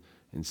cousin,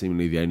 and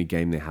seemingly the only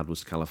game they had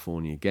was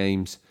California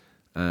Games.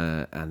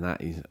 And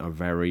that is a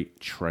very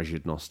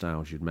treasured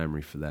nostalgia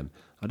memory for them.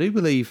 I do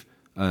believe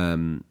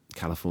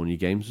California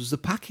Games was the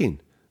packing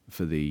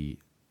for the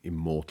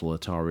immortal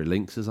Atari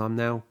Lynx, as I'm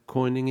now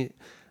coining it,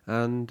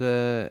 and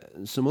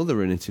some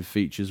other innovative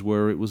features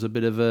where it was a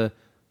bit of a,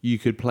 you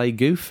could play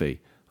goofy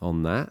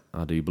on that,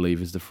 I do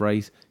believe is the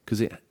phrase,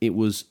 because it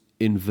was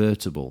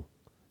invertible.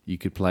 You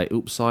could play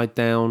upside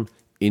down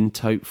in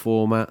tote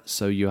format,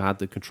 so you had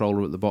the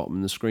controller at the bottom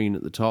and the screen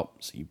at the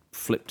top, so you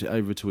flipped it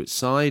over to its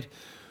side,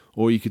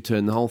 or you could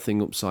turn the whole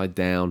thing upside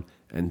down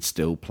and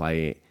still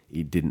play it.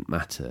 It didn't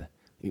matter.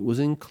 It was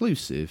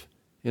inclusive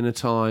in a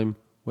time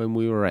when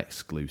we were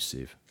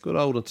exclusive. Good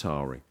old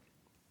Atari.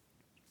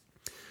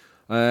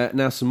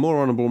 Now, some more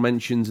honourable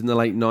mentions in the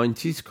late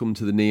 90s come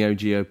to the Neo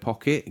Geo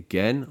Pocket.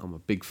 Again, I'm a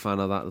big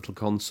fan of that little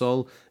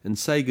console. And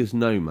Sega's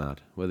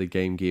Nomad, where the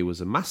Game Gear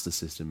was a Master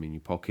System in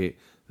your pocket,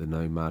 the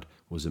Nomad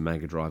was a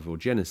Mega Drive or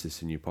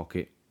Genesis in your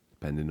pocket,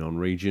 depending on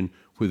region,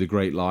 with a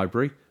great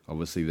library.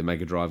 Obviously, the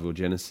Mega Drive or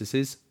Genesis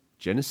is.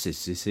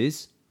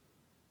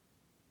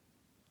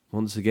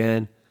 Once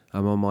again,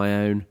 I'm on my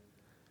own.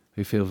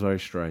 It feels very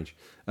strange.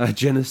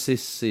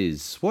 Genesis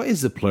is. What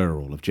is the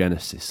plural of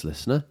Genesis,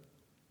 listener?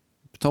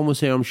 If Tom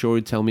was here, I'm sure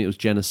he'd tell me it was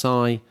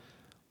genocide.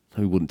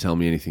 He wouldn't tell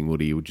me anything,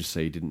 would he? He would just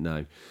say he didn't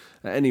know.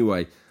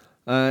 Anyway,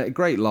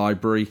 great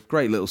library,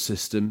 great little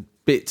system.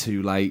 Bit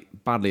too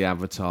late, badly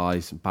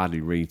advertised, badly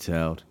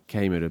retailed.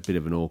 Came at a bit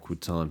of an awkward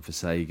time for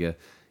Sega.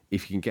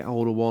 If you can get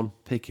hold of one,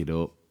 pick it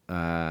up.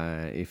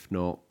 If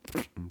not,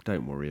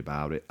 don't worry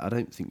about it. I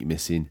don't think you're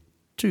missing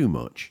too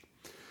much.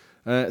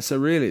 So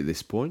really at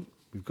this point,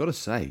 we've got to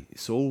say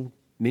it's all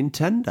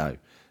Nintendo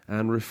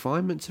and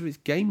refinements of its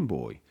Game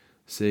Boy.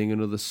 Seeing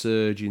another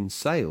surge in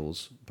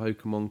sales,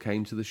 Pokemon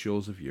came to the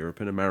shores of Europe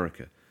and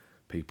America.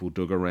 People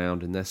dug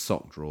around in their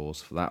sock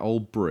drawers for that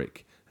old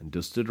brick and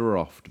dusted her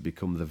off to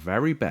become the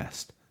very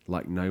best,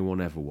 like no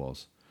one ever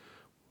was.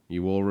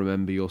 You all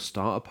remember your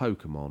start of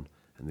Pokemon,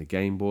 and the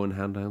Game Boy and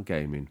handheld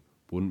gaming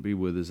wouldn't be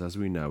with us as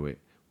we know it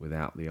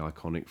without the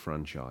iconic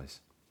franchise.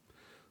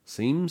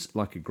 Seems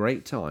like a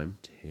great time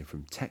to hear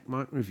from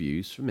TechMike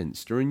reviews from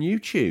Insta and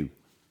YouTube.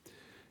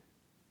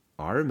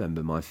 I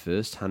remember my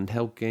first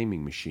handheld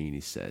gaming machine, he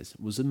says,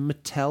 was a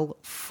Mattel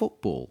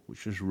Football,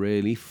 which was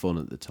really fun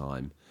at the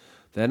time.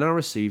 Then I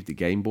received a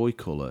Game Boy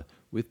Color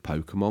with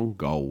Pokemon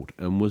Gold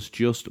and was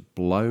just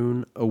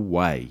blown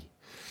away.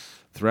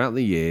 Throughout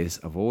the years,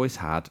 I've always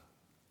had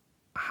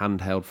a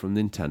handheld from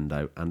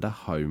Nintendo and a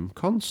home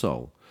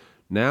console.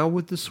 Now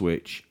with the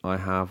Switch, I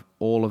have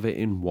all of it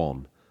in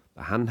one.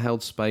 The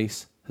handheld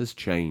space has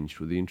changed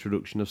with the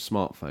introduction of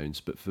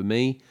smartphones, but for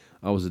me,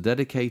 I want a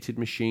dedicated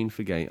machine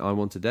for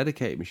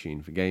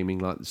gaming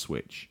like the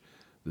Switch.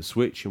 The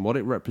Switch and what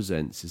it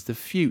represents is the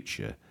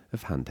future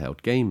of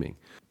handheld gaming.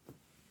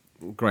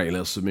 Great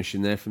little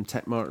submission there from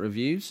Techmart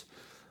Reviews.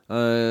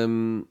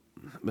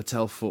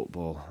 Mattel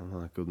Football. Oh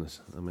my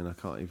goodness. I mean, I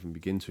can't even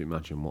begin to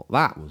imagine what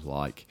that was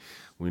like.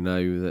 We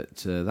know that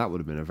that would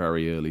have been a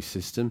very early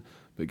system.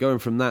 But going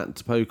from that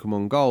to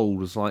Pokemon Gold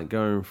was like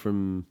going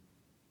from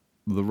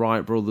the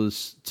Wright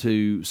brothers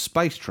to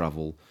space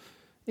travel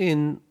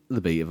in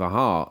the beat of a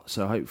heart.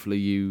 So hopefully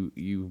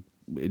you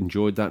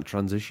enjoyed that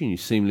transition. You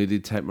seemingly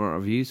did Techmart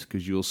Reviews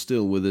because you're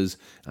still with us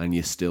and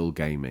you're still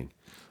gaming.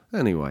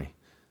 Anyway,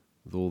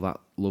 with all that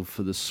love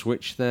for the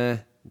Switch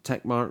there,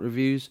 Techmart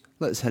Reviews,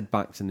 let's head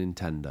back to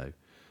Nintendo.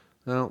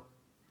 Now,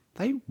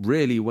 they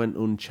really went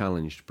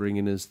unchallenged,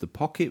 bringing us the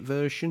pocket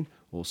version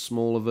or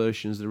smaller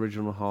versions of the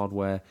original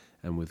hardware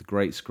and with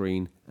great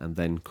screen and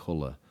then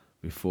colour,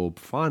 before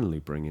finally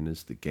bringing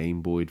us the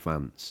Game Boy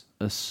Advance,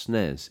 a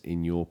SNES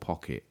in your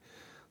pocket.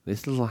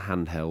 This little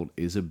handheld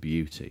is a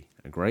beauty,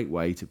 a great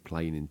way to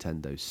play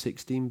Nintendo's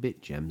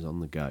 16-bit gems on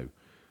the go,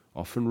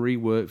 often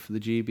reworked for the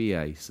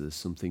GBA so there's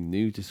something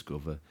new to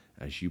discover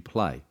as you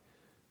play.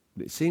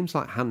 But it seems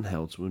like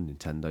handhelds were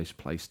Nintendo's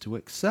place to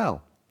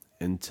excel,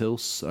 until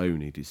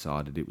Sony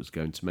decided it was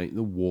going to make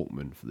the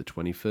Walkman for the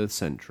 21st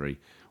century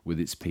with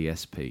its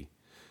PSP.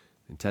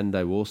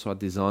 Nintendo also had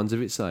designs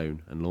of its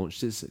own and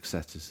launched its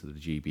successor to the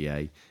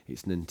GBA,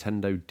 its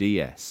Nintendo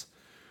DS,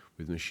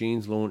 with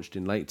machines launched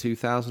in late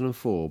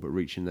 2004 but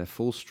reaching their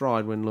full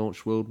stride when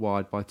launched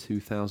worldwide by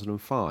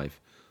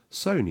 2005.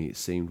 Sony, it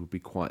seemed, would be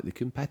quite the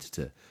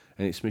competitor,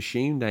 and its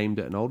machine aimed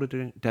at an older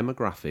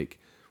demographic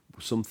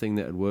was something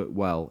that had worked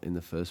well in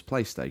the first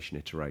PlayStation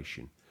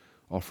iteration,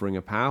 offering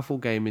a powerful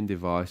gaming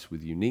device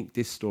with unique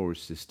disk storage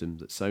system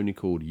that Sony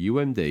called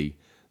UMD.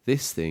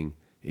 This thing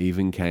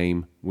even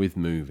came with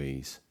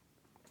movies.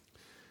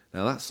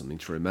 Now that's something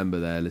to remember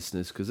there,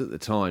 listeners, because at the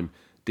time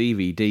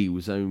DVD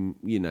was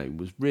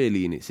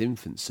really in its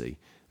infancy,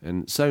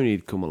 and Sony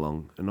had come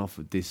along and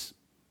offered this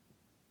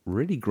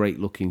really great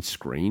looking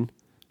screen,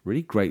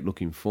 really great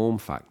looking form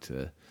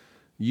factor,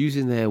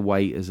 using their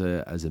weight as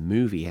a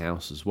movie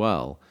house as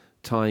well,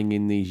 tying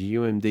in these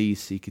UMDs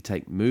so you could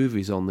take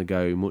movies on the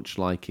go, much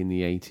like in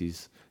the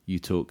 80s you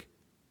took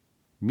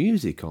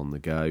music on the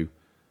go.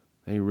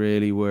 They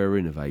really were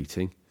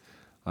innovating.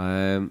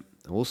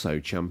 Also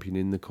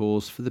championing the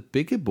cause for the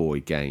bigger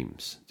boy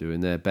games, doing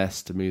their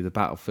best to move the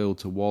Battlefield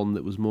to one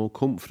that was more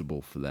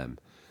comfortable for them.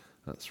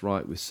 That's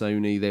right, with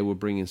Sony, they were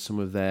bringing some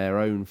of their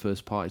own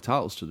first-party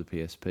titles to the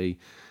PSP,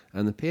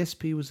 and the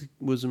PSP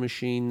was a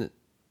machine that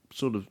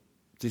sort of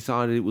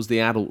decided it was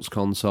the adults'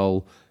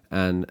 console,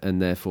 and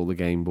therefore the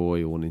Game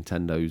Boy or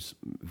Nintendo's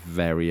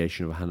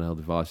variation of a handheld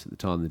device at the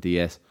time, the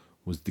DS,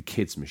 was the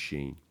kids'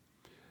 machine.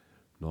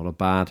 Not a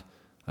bad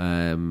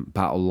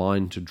battle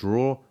line to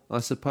draw, I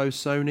suppose,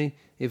 Sony,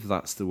 if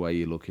that's the way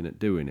you're looking at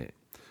doing it.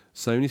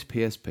 Sony's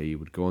PSP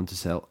would go on to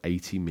sell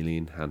 80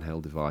 million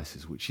handheld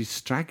devices, which is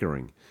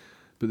staggering.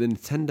 But the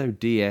Nintendo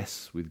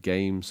DS, with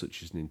games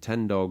such as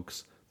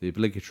Nintendogs, the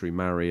obligatory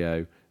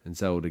Mario and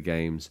Zelda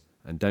games,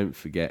 and don't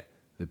forget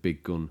the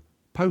big gun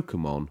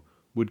Pokemon,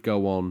 would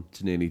go on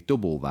to nearly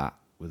double that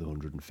with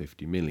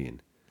 150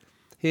 million.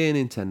 Here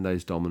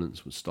Nintendo's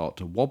dominance would start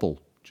to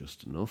wobble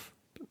just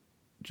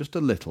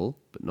a little,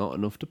 but not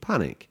enough to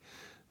panic.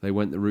 They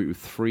went the route of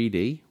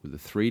 3D with the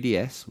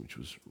 3DS, which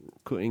was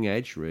cutting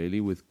edge really,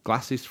 with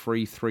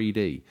glasses-free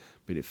 3D,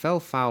 but it fell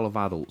foul of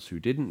adults who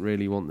didn't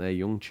really want their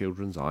young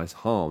children's eyes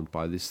harmed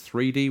by this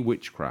 3D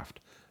witchcraft,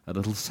 a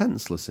little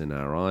senseless in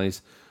our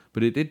eyes,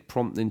 but it did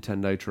prompt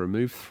Nintendo to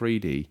remove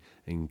 3D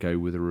and go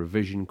with a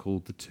revision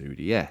called the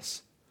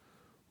 2DS.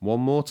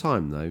 One more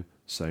time though,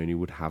 Sony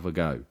would have a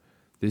go.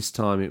 This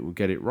time it would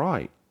get it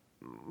right.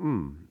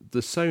 The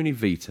Sony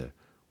Vita.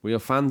 We are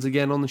fans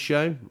again on the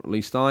show, at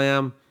least I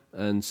am,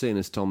 and seeing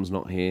as Tom's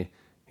not here,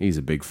 he's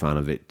a big fan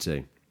of it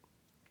too.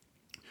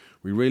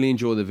 We really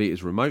enjoy the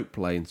Vita's remote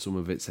play and some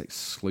of its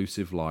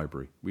exclusive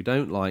library. We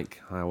don't like,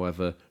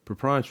 however,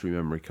 proprietary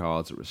memory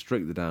cards that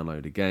restrict the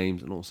download of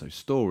games and also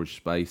storage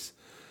space.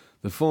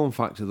 The form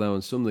factor, though,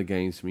 on some of the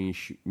games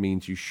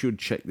means you should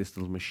check this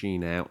little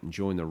machine out and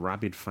join the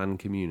rabid fan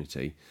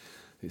community.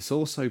 It's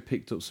also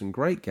picked up some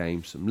great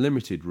games, some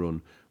limited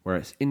run, where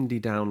its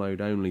indie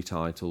download only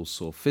titles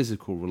saw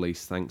physical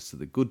release thanks to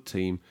the good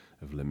team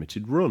of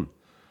Limited Run.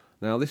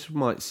 Now, this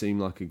might seem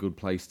like a good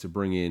place to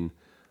bring in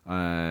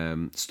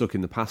Stuck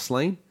in the Past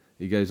Lane.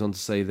 He goes on to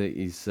say that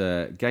his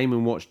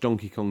Game & Watch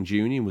Donkey Kong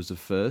Jr. was the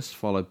first,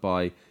 followed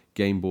by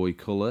Game Boy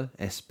Color,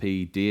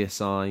 SP,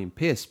 DSi, and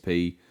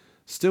PSP,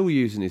 Still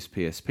using his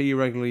PSP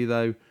regularly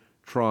though.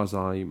 Try as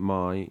I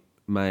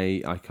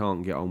may, I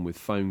can't get on with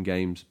phone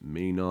games.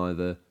 Me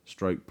neither.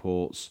 Stroke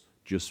ports.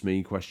 Just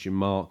me, question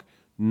mark.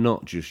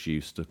 Not just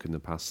you stuck in the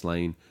past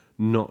lane.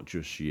 Not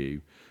just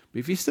you. But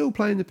if you're still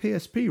playing the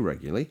PSP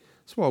regularly,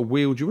 that's why I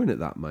wheeled you in at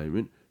that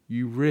moment,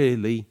 you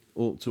really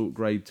ought to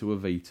upgrade to a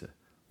Vita.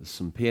 There's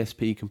some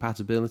PSP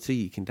compatibility.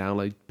 You can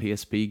download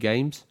PSP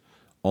games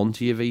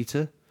onto your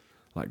Vita,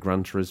 like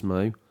Gran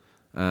Turismo,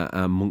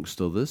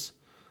 amongst others.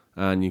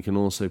 And you can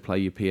also play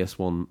your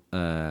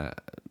PS1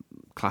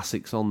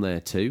 classics on there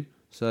too.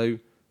 So,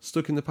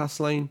 stuck in the past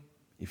lane,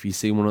 if you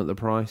see one at the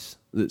price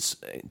that's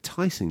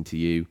enticing to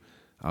you,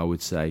 I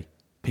would say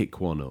pick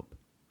one up.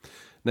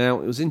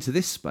 Now, it was into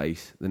this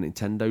space that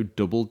Nintendo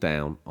doubled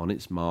down on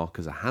its mark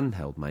as a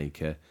handheld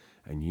maker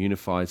and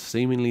unified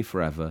seemingly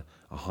forever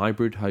a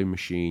hybrid home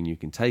machine you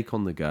can take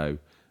on the go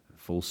and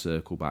full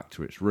circle back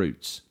to its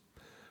roots.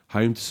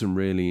 Home to some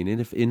really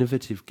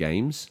innovative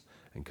games,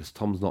 and because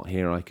Tom's not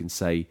here, I can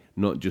say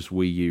not just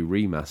Wii U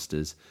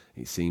remasters.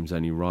 It seems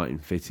only right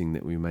and fitting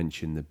that we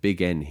mention the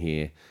big N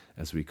here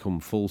as we come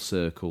full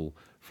circle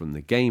from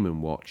the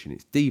Game & Watch and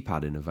its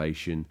D-pad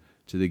innovation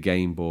to the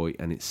Game Boy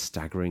and its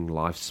staggering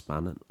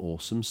lifespan and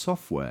awesome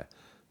software.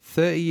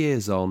 30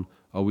 years on,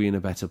 are we in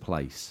a better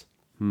place?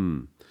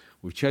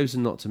 We've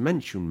chosen not to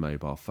mention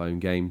mobile phone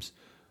games,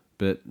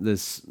 but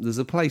there's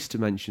a place to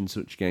mention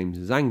such games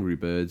as Angry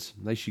Birds.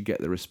 They should get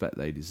the respect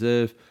they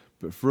deserve,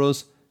 but for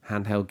us,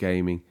 handheld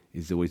gaming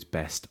is always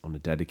best on a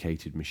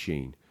dedicated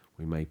machine.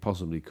 We may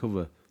possibly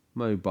cover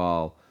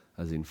mobile,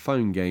 as in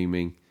phone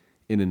gaming,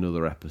 in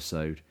another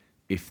episode,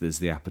 if there's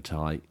the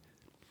appetite.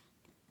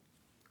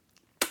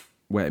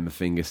 Wetting my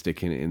finger,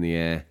 sticking it in the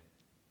air.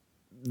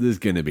 There's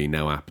going to be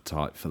no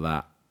appetite for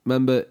that.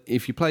 Remember,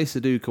 if you play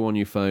Sudoku on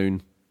your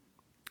phone,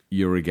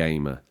 you're a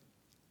gamer.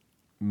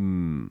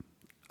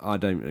 I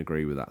don't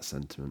agree with that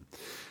sentiment.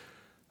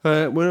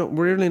 We're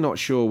really not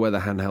sure where the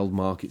handheld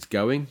market's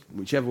going.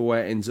 Whichever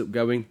way it ends up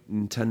going,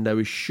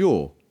 Nintendo is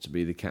sure to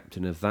be the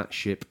captain of that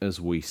ship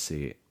as we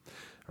see it.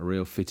 A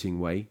real fitting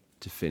way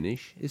to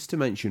finish is to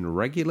mention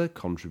regular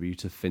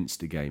contributor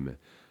Finstergamer,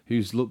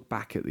 who's looked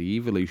back at the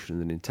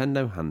evolution of the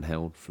Nintendo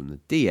handheld from the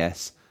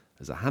DS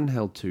as a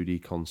handheld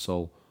 2D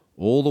console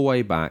all the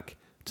way back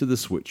to the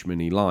Switch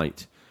Mini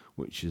Lite,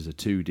 which is a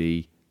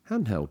 2D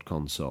handheld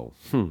console.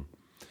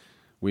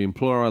 We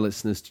implore our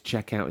listeners to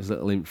check out his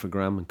little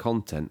infogram and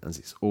content, as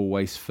it's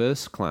always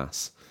first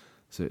class,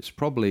 so it's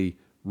probably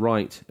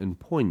right and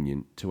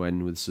poignant to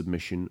end with a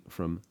submission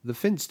from the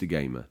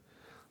Finstergamer.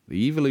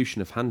 The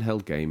evolution of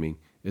handheld gaming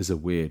is a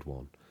weird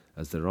one,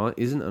 as there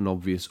isn't an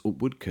obvious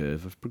upward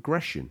curve of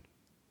progression.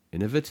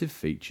 Innovative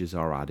features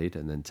are added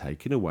and then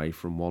taken away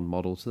from one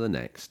model to the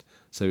next,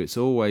 so it's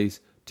always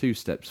 2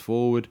 steps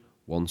forward,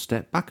 1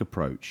 step back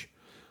approach.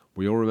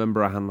 We all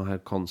remember a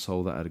handheld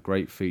console that had a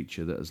great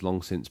feature that has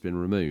long since been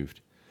removed.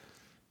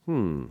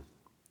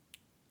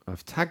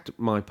 I've tagged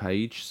my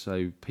page,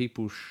 so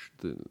people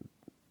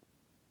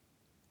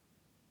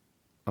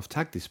I've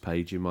tagged this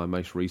page in my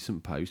most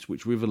recent post,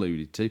 which we've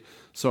alluded to.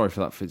 Sorry for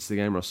that,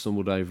 Finstergamer. I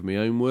stumbled over my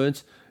own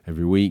words.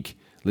 Every week,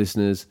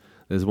 listeners,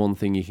 there's one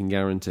thing you can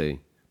guarantee,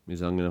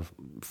 is I'm going to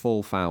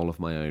fall foul of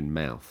my own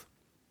mouth.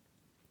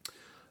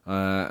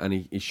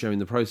 And he's showing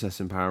the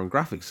processing power and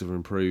graphics have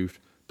improved,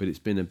 but it's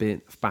been a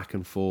bit back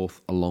and forth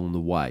along the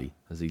way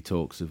as he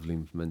talks of the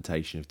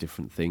implementation of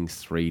different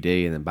things,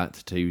 3D and then back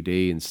to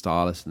 2D and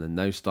stylus and then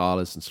no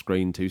stylus and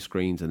screen, 2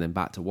 screens and then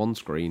back to 1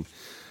 screen.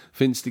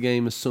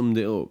 Finstergamer summed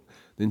it up.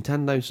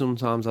 Nintendo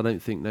sometimes, I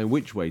don't think, know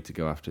which way to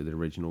go after the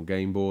original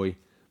Game Boy,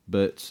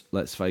 but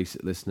let's face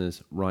it,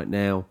 listeners, right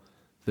now,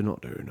 they're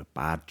not doing a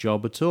bad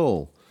job at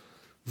all.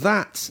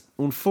 That,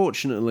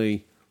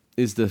 unfortunately,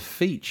 is the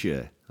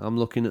feature. I'm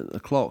looking at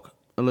the clock,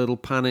 a little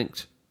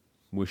panicked,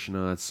 wishing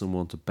I had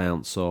someone to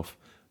bounce off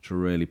to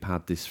really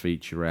pad this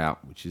feature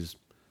out, which is,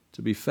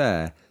 to be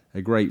fair,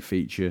 a great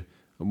feature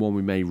and one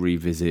we may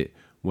revisit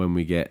when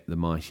we get the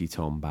mighty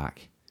Tom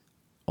back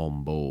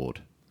on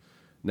board.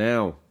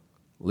 Now,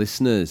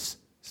 listeners,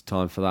 it's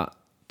time for that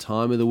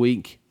time of the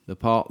week, the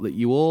part that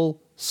you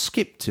all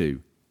skip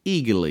to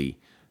eagerly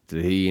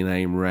to hear your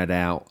name read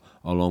out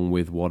along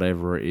with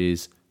whatever it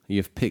is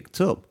you've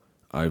picked up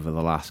over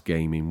the last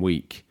gaming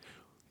week.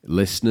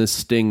 Listener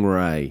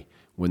Stingray,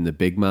 when the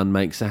big man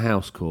makes a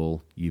house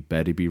call, you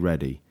better be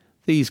ready.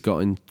 These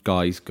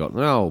guys got...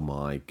 Oh,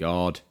 my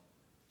God.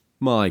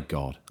 My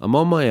God. I'm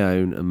on my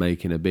own and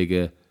making a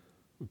bigger,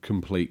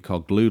 complete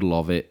cogloodle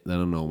of it than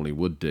I normally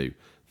would do.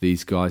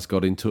 These guys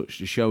got in touch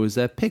to show us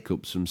their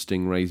pickups from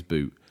Stingray's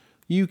Boot.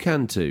 You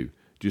can too.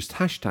 Just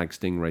hashtag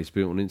Stingray's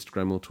Boot on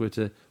Instagram or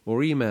Twitter,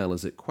 or email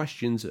us at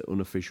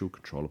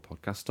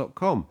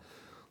questions@unofficialcontrollerpodcast.com.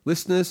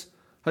 Listeners,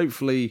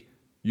 hopefully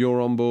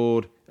you're on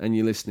board and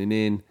you're listening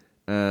in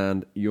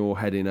and you're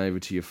heading over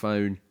to your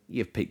phone.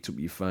 You've picked up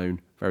your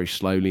phone very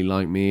slowly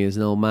like me as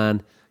an old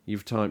man.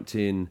 You've typed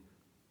in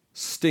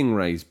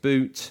Stingray's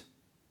Boot.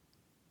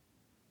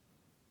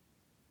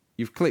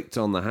 You've clicked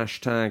on the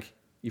hashtag.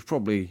 You've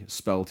probably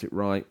spelt it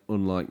right,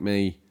 unlike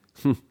me.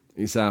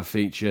 It's our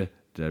feature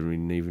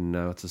Don't even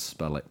know how to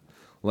spell it.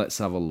 Let's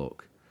have a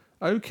look.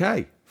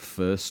 Okay,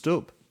 first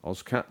up,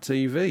 Ozcat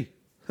TV.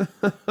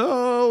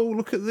 Oh,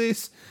 look at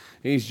this.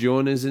 He's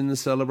joined us in the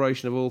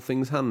celebration of all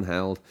things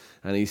handheld,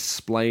 and he's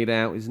splayed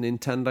out his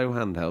Nintendo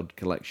handheld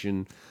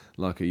collection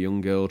like a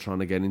young girl trying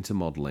to get into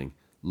modelling.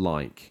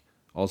 Like,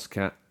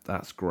 Ozcat,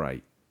 that's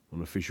great.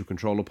 Unofficial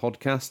Controller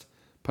Podcast,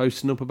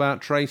 posting up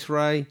about Trace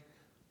Ray.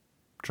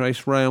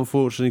 Trace Ray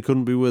unfortunately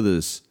couldn't be with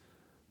us.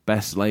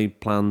 Best laid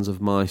plans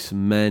of mice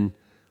and men.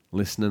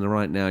 Listening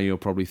right now, you're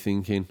probably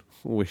thinking,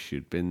 wish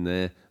you'd been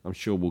there. I'm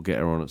sure we'll get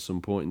her on at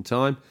some point in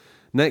time.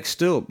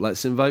 Next up,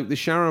 let's invoke the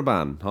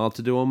Sharaban. Hard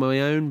to do on my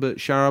own, but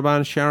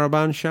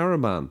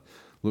Sharaban.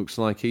 Looks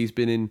like he's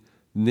been in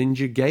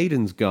Ninja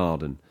Gaiden's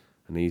garden,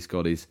 and he's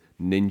got his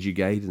Ninja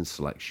Gaiden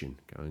selection,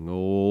 going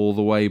all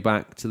the way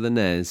back to the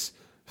NES,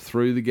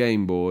 through the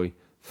Game Boy,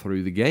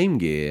 through the Game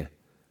Gear,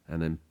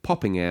 and then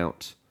popping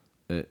out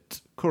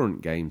at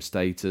current game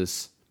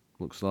status.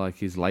 Looks like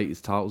his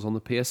latest title's on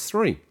the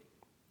PS3.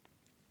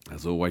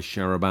 As always,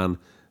 Sharaban,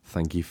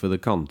 thank you for the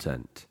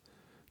content.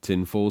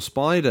 Tinfoil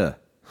Spider.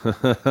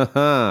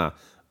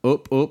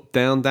 Up,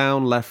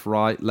 down, left,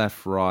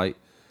 right.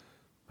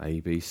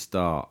 A-B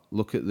start.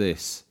 Look at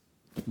this.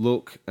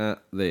 Little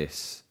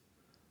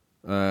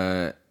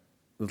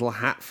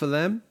hat for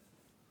them.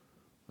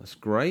 That's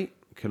great.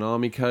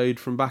 Konami code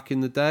from back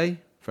in the day.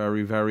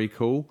 Very, very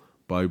cool.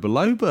 Boba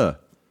Loba.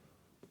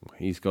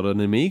 He's got an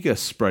Amiga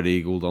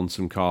spread-eagled on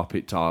some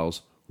carpet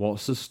tiles.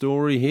 What's the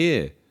story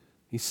here?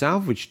 He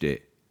salvaged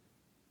it.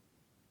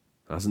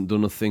 Hasn't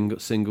done a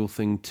single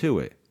thing to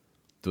it.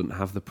 Doesn't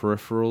have the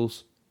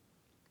peripherals.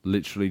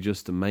 Literally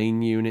just a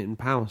main unit and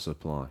power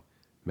supply.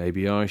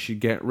 Maybe I should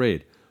get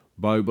rid.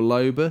 Boba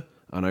Loba,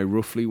 I know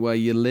roughly where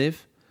you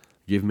live.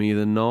 Give me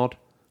the nod.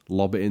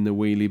 Lob it in the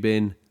wheelie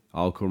bin.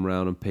 I'll come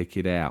round and pick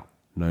it out.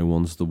 No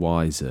one's the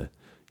wiser.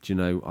 Do you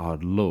know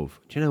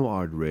what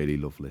I'd really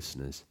love,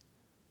 listeners?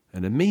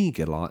 An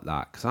Amiga like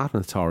that, because I had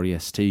an Atari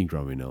ST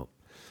growing up.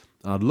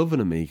 I'd love an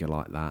Amiga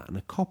like that and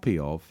a copy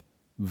of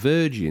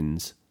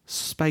Virgin's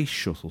Space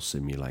Shuttle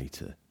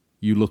Simulator.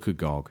 You look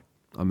agog.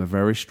 I'm a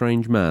very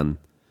strange man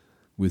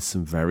with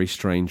some very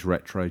strange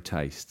retro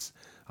tastes.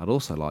 I'd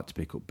also like to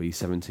pick up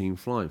B-17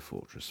 Flying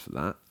Fortress for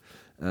that,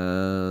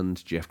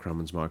 and Jeff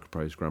Crammond's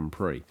Microprose Grand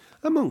Prix,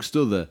 amongst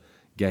other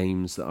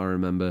games that I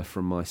remember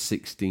from my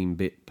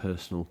 16-bit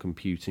personal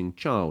computing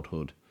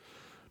childhood.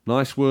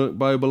 Nice work,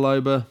 Boba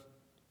Loba.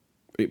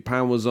 It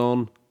powers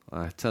on.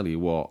 I tell you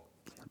what,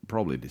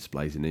 probably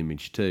displays an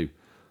image too.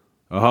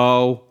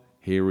 Oh,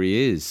 here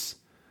he is.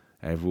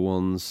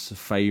 Everyone's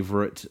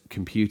favourite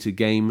computer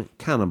game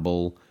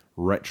cannibal,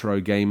 Retro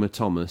Gamer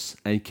Thomas,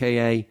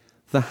 a.k.a.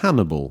 the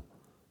Hannibal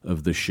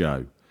of the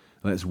show.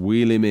 Let's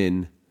wheel him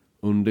in,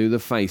 undo the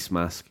face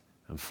mask,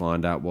 and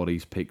find out what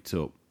he's picked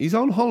up. He's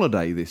on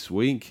holiday this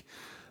week,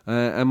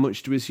 and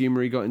much to his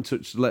humour, he got in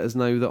touch to let us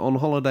know that on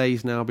holiday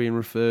he's now being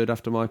referred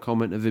after my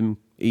comment of him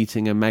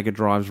eating a Mega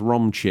Drive's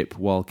ROM chip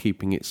while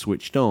keeping it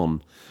switched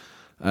on.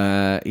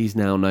 He's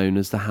now known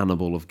as the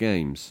Hannibal of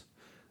games.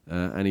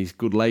 And his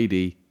good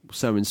lady,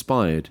 so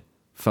inspired,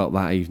 felt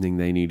that evening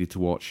they needed to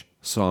watch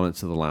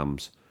Silence of the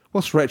Lambs.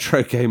 What's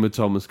Retro Gamer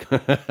Thomas?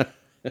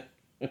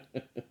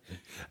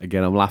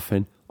 Again, I'm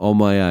laughing on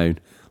my own.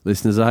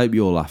 Listeners, I hope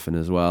you're laughing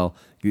as well.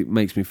 It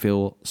makes me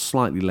feel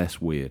slightly less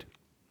weird.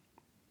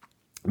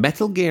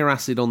 Metal Gear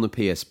Acid on the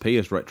PSP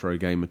as Retro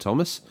Gamer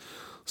Thomas,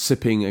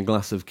 sipping a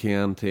glass of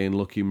Chianti and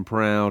looking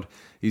proud.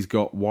 He's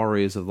got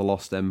Warriors of the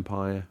Lost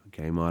Empire, a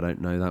game I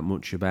don't know that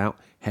much about.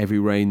 Heavy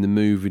Rain the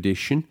Move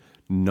Edition,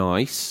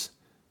 nice,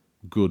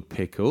 good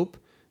pickup.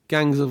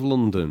 Gangs of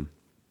London,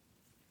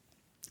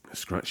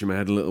 scratching my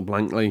head a little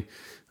blankly.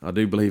 I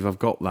do believe I've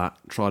got that.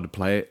 Tried to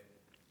play it.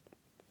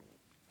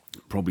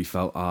 Probably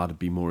felt I'd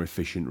be more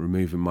efficient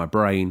removing my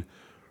brain,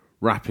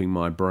 wrapping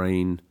my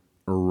brain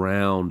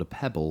around a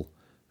pebble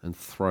and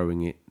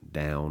throwing it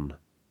down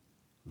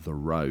the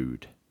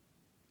road.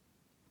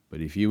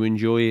 But if you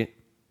enjoy it,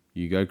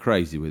 you go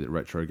crazy with it,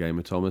 Retro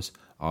Gamer Thomas.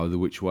 Either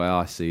which way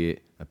I see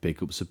it, a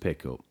pickup's a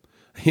pickup.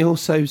 He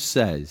also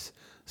says,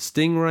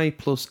 Stingray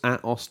plus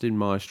at Austin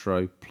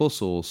Maestro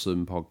plus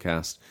awesome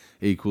podcast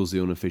equals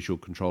the Unofficial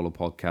Controller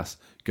Podcast.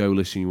 Go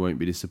listen, you won't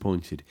be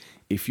disappointed.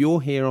 If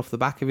you're here off the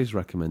back of his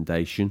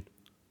recommendation,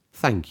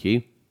 thank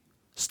you.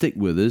 Stick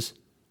with us.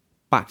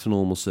 Back to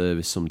normal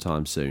service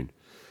sometime soon.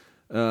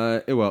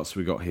 Who else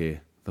we got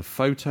here? The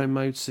Photo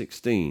Mode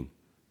 16.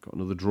 Got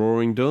another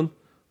drawing done.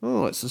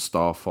 Oh, it's a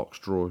Star Fox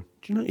drawing.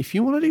 Do you know, if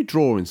you want to do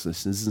drawings,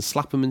 listeners, and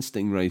slap them in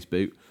Stingray's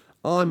boot,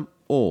 I'm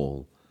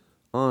all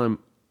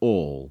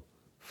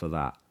for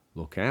that.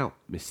 Look out,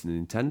 Mr.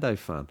 Nintendo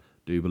fan.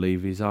 Do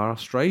believe he's our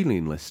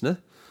Australian listener.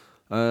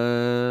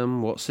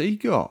 What's he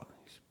got?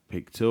 He's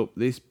picked up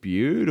this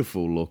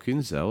beautiful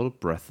looking Zelda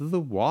Breath of the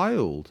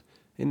Wild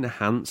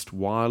enhanced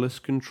wireless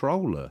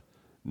controller.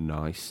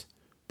 Nice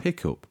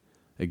pickup.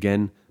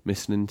 Again,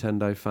 Mr.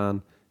 Nintendo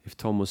fan, if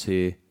Tom was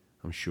here,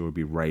 I'm sure he'd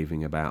be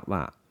raving about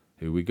that.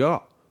 Who we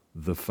got?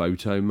 The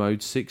Photo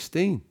Mode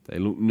 16. They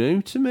look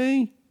new to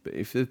me, but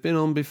if they've been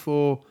on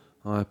before,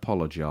 I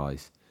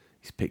apologise.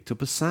 He's picked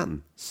up a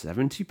Saturn,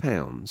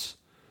 £70.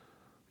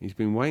 He's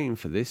been waiting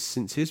for this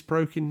since his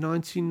broke in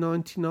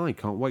 1999.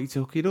 Can't wait to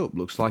hook it up.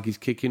 Looks like he's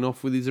kicking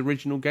off with his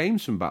original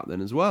games from back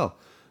then as well.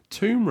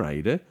 Tomb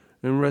Raider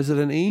and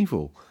Resident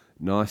Evil.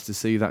 Nice to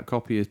see that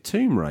copy of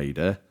Tomb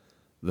Raider,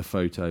 the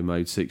Photo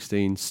Mode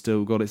 16,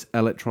 still got its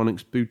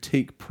Electronics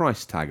Boutique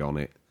price tag on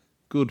it.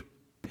 Good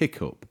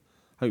pickup.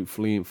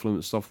 Hopefully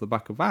influenced off the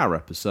back of our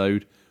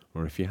episode,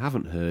 or if you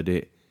haven't heard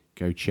it,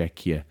 go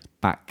check your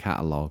back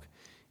catalogue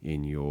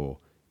in your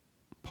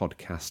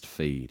podcast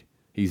feed.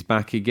 He's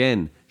back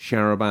again,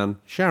 Sharaban,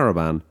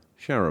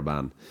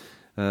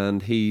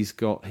 and he's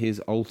got his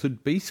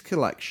Altered Beast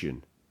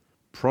collection.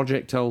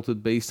 Project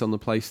Altered Beast on the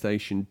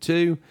PlayStation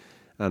 2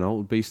 and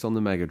Altered Beast on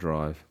the Mega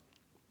Drive.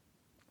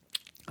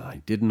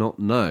 I did not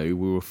know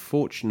we were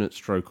unfortunate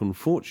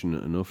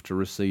enough to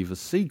receive a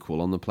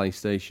sequel on the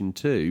PlayStation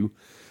 2.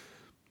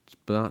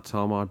 By that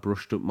time I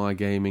brushed up my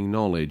gaming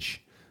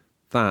knowledge.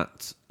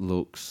 That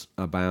looks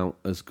about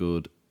as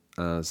good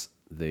as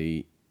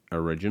the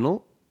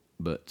original,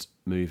 but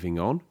moving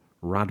on.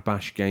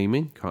 Radbash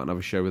Gaming, can't have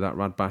a show without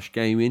Radbash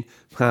Gaming.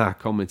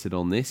 Commented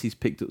on this. He's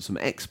picked up some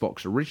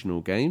Xbox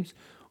original games,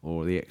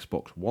 or the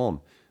Xbox One,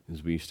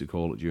 as we used to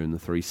call it during the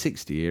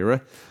 360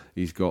 era.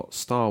 He's got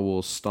Star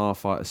Wars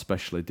Starfighter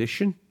Special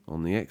Edition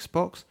on the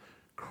Xbox,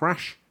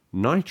 Crash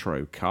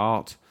Nitro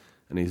Kart,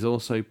 and he's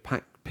also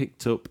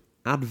picked up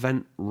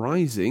Advent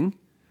Rising.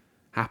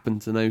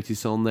 Happened to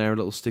notice on there a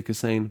little sticker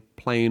saying,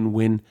 play and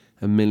win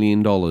 $1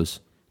 million.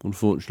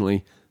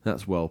 Unfortunately,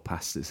 that's well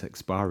past its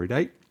expiry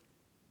date.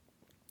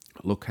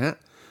 Look at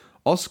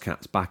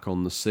Ozcat's back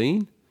on the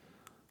scene.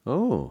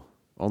 Oh,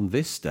 on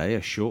this day,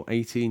 a short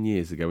 18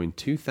 years ago in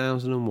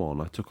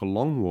 2001, I took a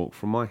long walk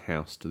from my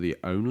house to the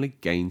only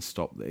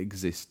GameStop that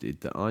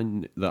existed, that I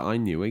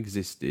knew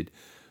existed,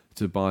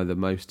 to buy the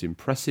most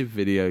impressive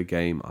video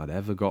game I'd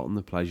ever gotten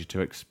the pleasure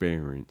to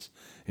experience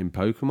in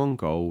Pokemon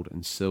Gold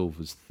and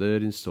Silver's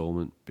third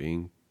installment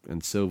being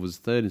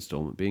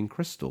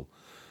Crystal.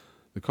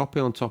 The copy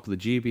on top of the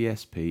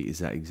GBSP is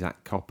that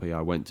exact copy I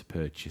went to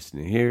purchase,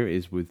 and here it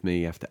is with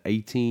me after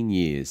 18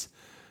 years.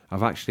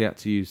 I've actually had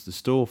to use the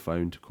store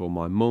phone to call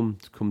my mum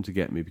to come to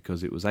get me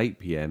because it was 8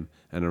 p.m.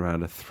 and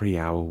around a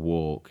 3-hour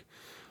walk.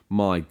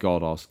 My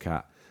God,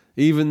 Ozcat.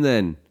 Even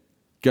then,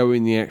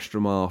 going the extra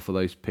mile for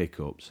those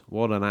pickups.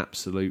 What an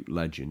absolute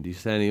legend. He's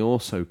saying he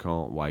also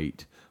can't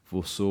wait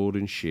for Sword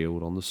and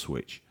Shield on the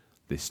Switch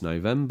this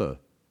November.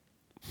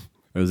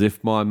 As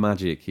if by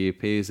magic, he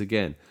appears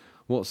again.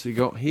 What's he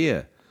got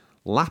here?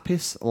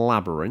 Lapis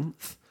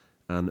Labyrinth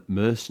and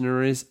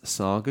Mercenaries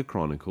Saga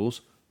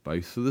Chronicles,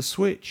 both for the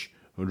Switch.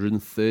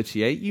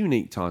 138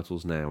 unique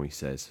titles now, he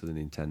says, for the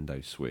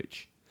Nintendo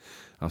Switch.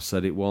 I've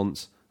said it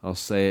once, I'll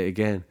say it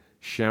again.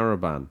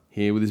 Sharaban,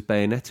 here with his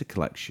Bayonetta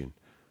collection.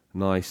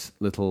 Nice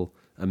little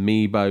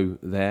amiibo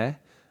there.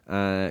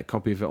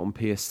 Copy of it on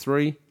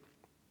PS3.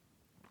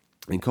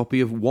 And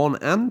copy of 1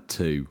 and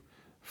 2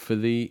 for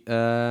the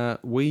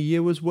Wii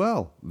U as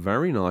well.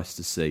 Very nice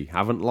to see.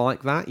 Haven't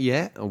liked that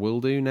yet. I will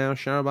do now,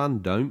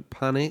 Sharaban. Don't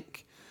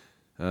panic.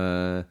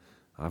 I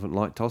haven't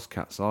liked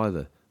Ozcats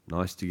either.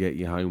 Nice to get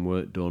your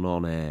homework done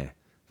on air.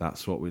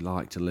 That's what we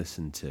like to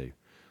listen to.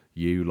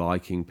 You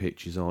liking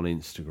pictures on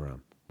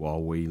Instagram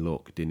while we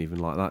look. Didn't even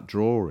like that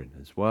drawing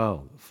as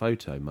well.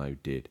 Photo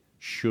Mode did.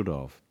 Should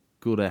have.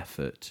 Good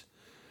effort.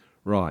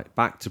 Right,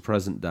 back to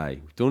present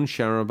day. We've done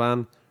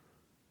Sharaban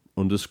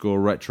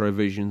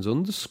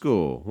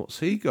 _Retrovisions_. What's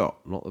he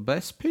got? Not the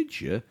best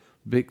picture.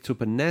 Picked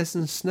up a NES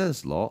and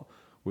SNES lot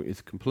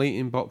with complete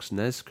in-box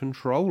NES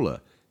controller.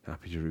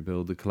 Happy to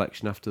rebuild the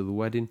collection after the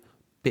wedding,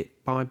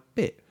 bit by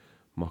bit.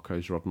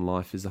 Mokko's Rotten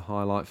Life is a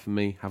highlight for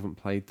me. Haven't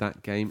played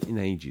that game in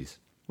ages.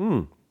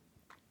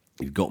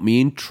 You've got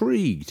me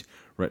intrigued,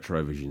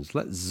 Retrovisions.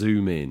 Let's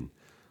zoom in.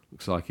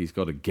 Looks like he's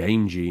got a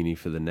Game Genie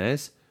for the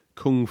NES.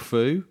 Kung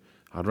Fu.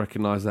 I'd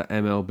recognise that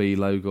MLB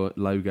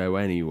logo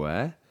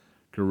anywhere.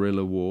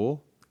 Guerrilla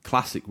War.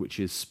 Classic, which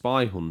is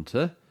Spy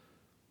Hunter.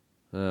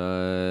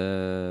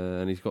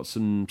 And he's got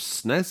some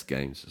SNES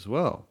games as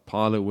well.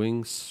 Pilot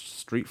Wings,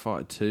 Street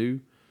Fighter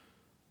 2.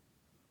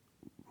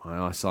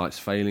 My eyesight's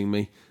failing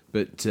me.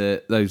 But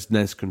those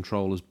NES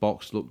controllers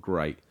box look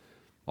great.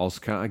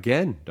 Ozcat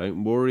again.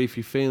 Don't worry if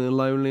you're feeling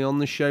lonely on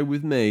the show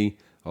with me.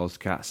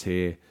 Ozcat's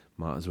here.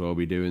 Might as well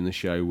be doing the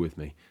show with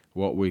me.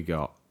 What we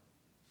got?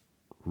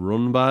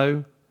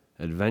 Runbow,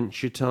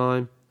 Adventure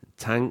Time,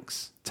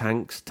 Tanks.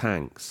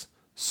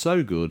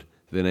 So good,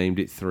 they named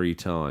it 3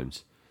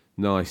 times.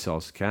 Nice,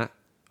 Ozcat.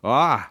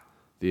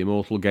 The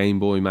immortal Game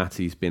Boy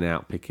Matty's been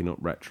out picking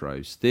up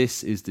retros.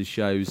 This is the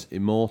show's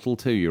immortal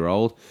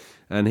 2-year-old,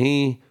 and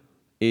he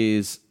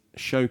is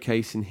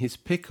showcasing his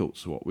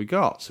pickups. What we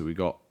got? So we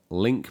got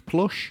Link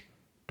plush,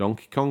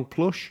 Donkey Kong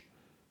plush,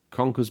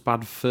 Conker's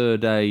Bad Fur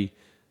Day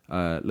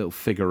little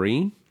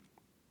figurine,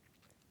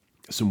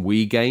 some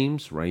Wii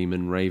games,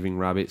 Rayman, Raving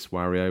Rabbits,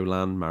 Wario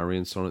Land, Mario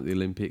and Sonic the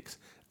Olympics,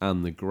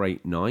 and The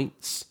Great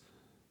Knights.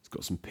 It's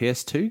got some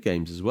PS2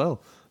 games as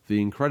well.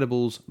 The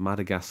Incredibles,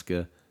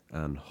 Madagascar,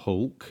 and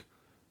Hulk.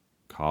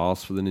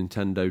 Cars for the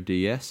Nintendo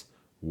DS.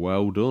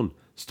 Well done.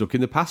 Stuck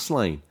in the pass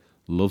lane.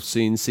 Love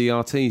seeing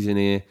CRTs in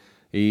here.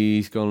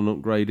 He's gone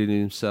and upgraded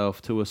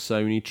himself to a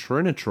Sony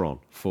Trinitron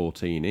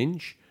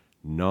 14-inch.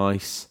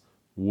 Nice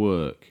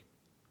work.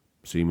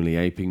 Seemingly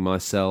aping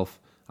myself,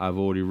 I've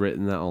already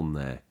written that on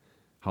there.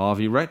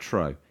 Harvey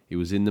Retro, he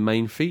was in the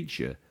main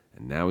feature,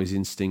 and now he's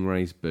in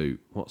Stingray's boot.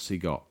 What's he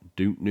got?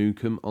 Duke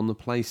Nukem on the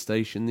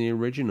PlayStation, the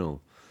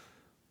original.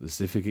 The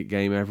certificate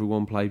game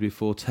everyone played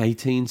before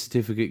 18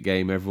 certificate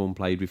game everyone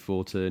played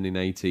before turning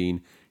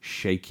 18.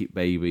 Shake it,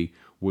 baby.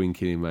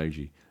 Winking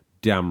emoji.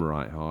 Damn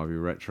right, Harvey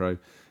Retro.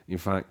 In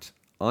fact,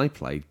 I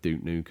played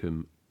Duke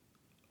Nukem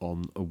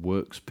on a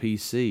works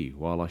PC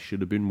while I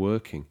should have been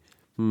working.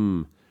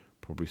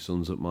 Probably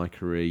sums up my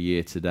career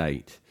year to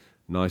date.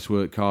 Nice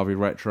work, Harvey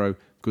Retro.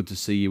 Good to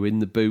see you in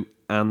the boot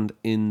and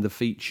in the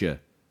feature.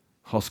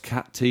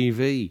 Hoscat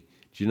TV.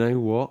 Do you know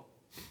what?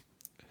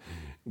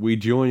 We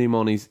join him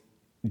on his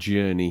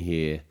journey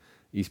here.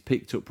 He's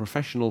picked up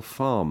Professional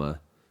Farmer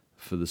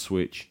for the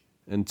Switch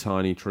and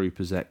Tiny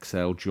Troopers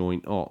XL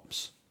Joint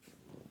Ops.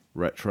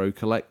 Retro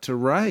Collector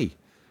Ray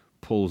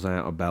pulls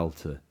out a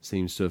belter.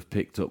 Seems to have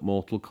picked up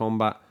Mortal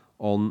Kombat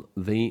on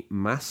the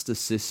Master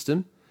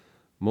System.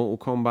 Mortal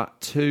Kombat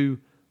 2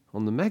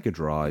 on the Mega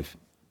Drive.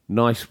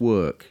 Nice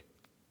work.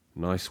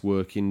 Nice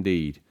work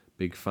indeed.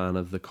 Big fan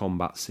of the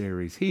Combat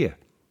series here.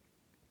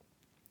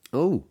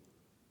 Oh.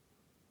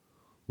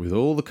 With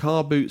all the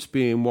car boots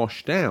being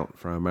washed out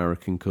for our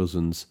American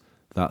cousins,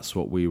 that's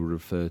what we would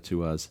refer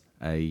to as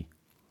a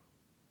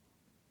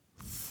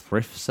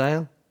thrift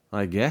sale,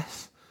 I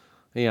guess.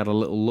 He had a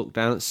little look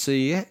down at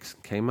CEX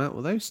and came out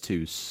with those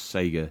two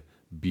Sega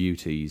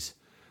beauties.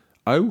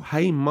 Oh,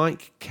 hey,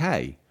 Mike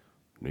K.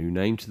 New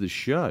name to the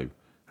show.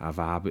 Have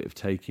a habit of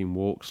taking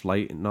walks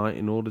late at night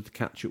in order to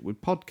catch up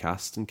with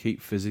podcasts and keep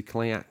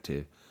physically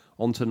active.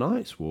 On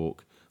tonight's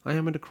walk, I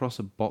hammered across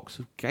a box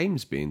of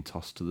games being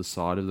tossed to the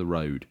side of the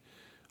road.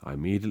 I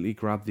immediately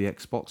grabbed the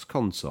Xbox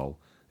console,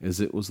 as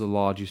it was the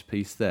largest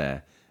piece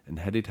there, and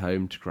headed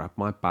home to grab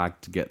my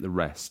bag to get the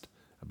rest.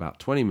 About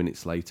 20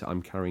 minutes later,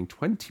 I'm carrying a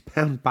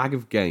 £20 bag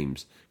of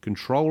games,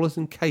 controllers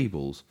and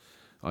cables.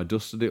 I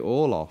dusted it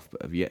all off,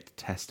 but have yet to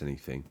test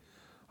anything.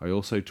 I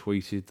also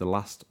tweeted the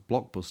last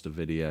Blockbuster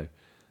video,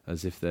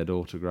 as if they'd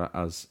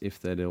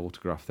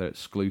autographed their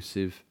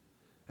exclusive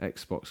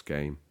Xbox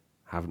game.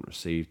 Haven't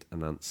received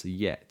an answer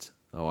yet.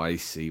 Oh, I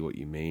see what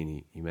you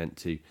mean. He meant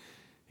to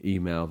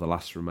email the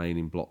last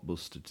remaining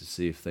Blockbuster to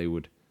see if they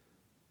would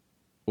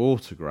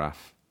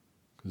autograph.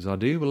 Because I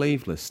do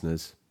believe,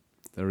 listeners,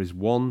 there is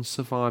one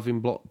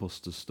surviving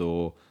Blockbuster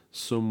store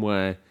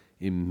somewhere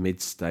in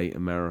mid-state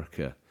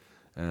America.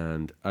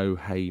 And oh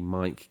hey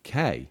Mike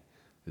K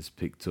has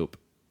picked up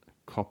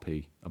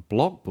a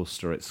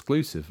Blockbuster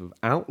exclusive of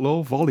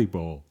Outlaw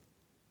Volleyball.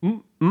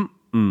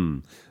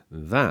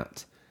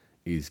 That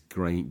is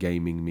great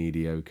gaming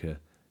mediocre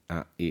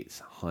at its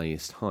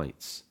highest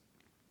heights.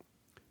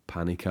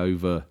 Panic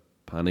over.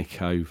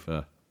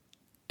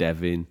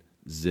 Devin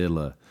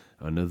Zilla,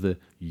 another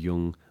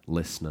young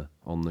listener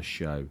on the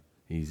show.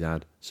 He's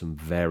had some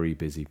very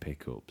busy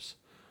pickups.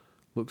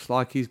 Looks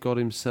like he's got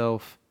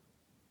himself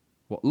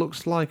what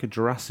looks like a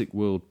Jurassic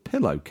World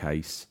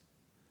pillowcase.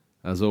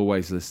 As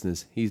always,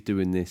 listeners, he's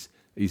doing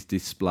his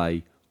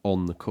display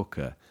on the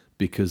cooker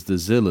because the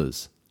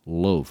Zillas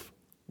love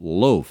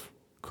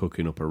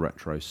cooking up a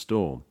retro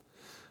storm.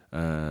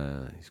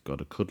 He's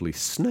got a cuddly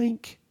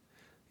snake.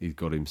 He's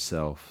got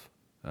himself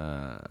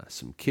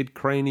some Kid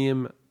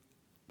Cranium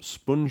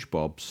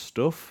SpongeBob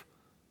stuff.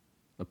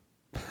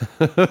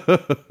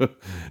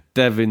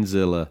 Devin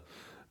Zilla,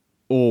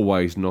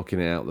 always knocking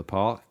it out of the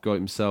park. Got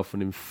himself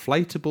an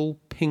inflatable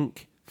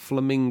pink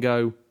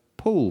flamingo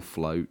pool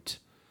float.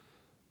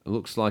 It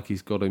looks like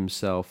he's got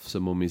himself, so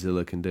Mummy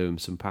Zilla can do him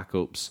some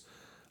pack-ups,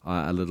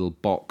 a little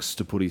box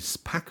to put his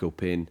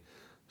pack-up in,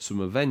 some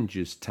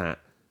Avengers tat,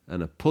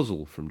 and a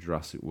puzzle from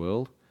Jurassic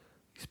World.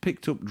 He's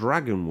picked up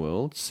Dragon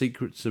World,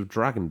 Secrets of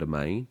Dragon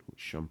Domain,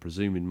 which I'm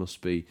presuming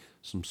must be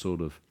some sort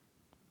of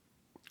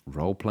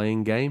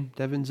role-playing game.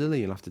 Devin Zilla,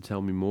 you'll have to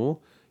tell me more.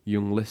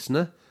 Young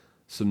listener.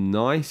 Some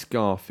nice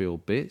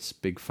Garfield bits.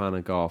 Big fan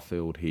of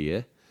Garfield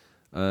here.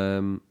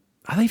 Are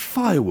they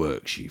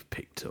fireworks you've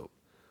picked up?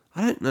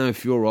 I don't know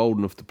if you're old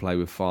enough to play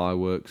with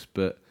fireworks,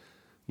 but,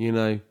 you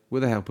know,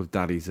 with the help of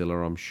Daddy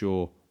Zilla, I'm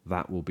sure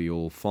that will be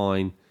all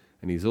fine.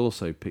 And he's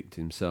also picked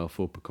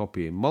himself up a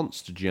copy of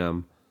Monster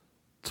Jam,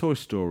 Toy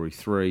Story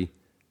 3,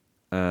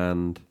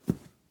 and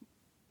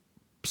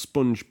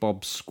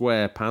SpongeBob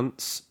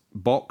SquarePants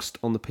boxed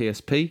on the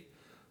PSP.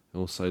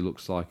 Also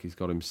looks like he's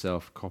got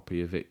himself a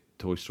copy of it,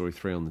 Toy Story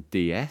 3 on the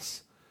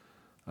DS.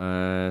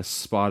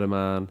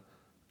 Spider-Man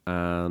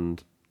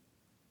and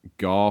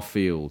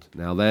Garfield.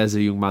 Now there's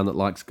a young man that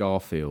likes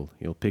Garfield.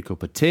 He'll pick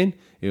up a tin,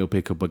 he'll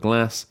pick up a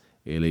glass,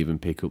 he'll even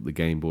pick up the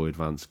Game Boy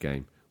Advance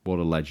game. What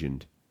a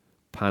legend.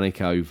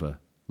 Panic over,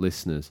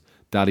 listeners.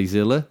 Daddy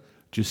Zilla,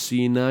 just so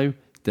you know,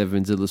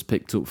 Devin Zilla's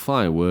picked up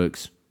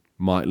fireworks,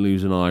 might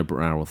lose an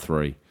eyebrow or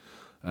three.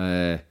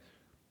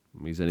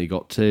 He's only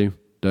got two.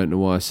 Don't know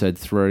why I said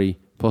three.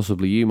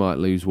 Possibly you might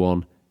lose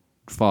one.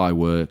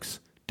 Fireworks.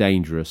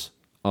 dangerous,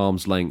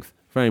 arm's length,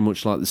 very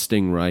much like the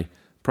Stingray.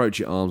 Approach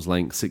at arm's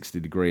length,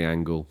 60-degree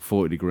angle,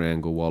 40-degree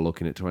angle while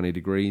looking at 20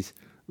 degrees.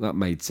 That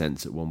made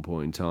sense at one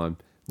point in time.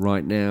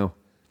 Right now,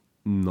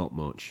 not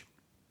much.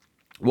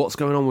 What's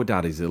going on with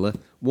Daddyzilla?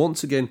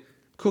 Once again,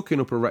 cooking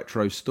up a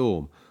retro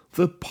storm.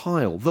 The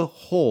pile, the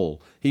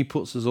haul, he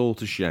puts us all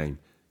to shame.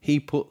 He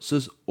puts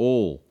us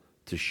all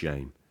to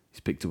shame. He's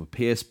picked up a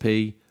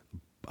PSP,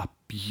 a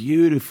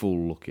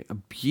beautiful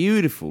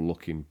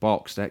looking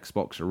boxed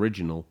Xbox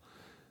original.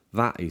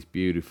 That is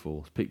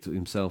beautiful. He's picked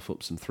himself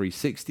up some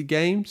 360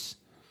 games.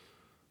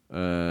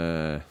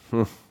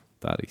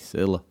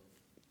 Daddyzilla.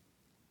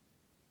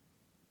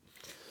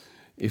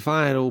 If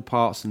I had all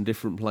parts in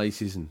different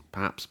places and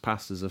perhaps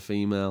passed as a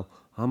female,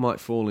 I might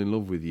fall in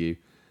love with you.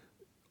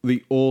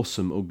 The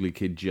awesome Ugly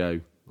Kid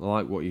Joe. I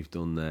like what you've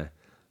done there.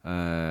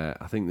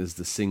 I think there's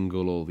the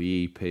single or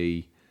the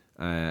EP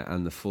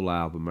and the full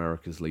album,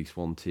 America's Least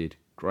Wanted.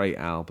 Great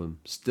album,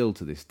 still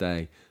to this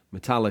day.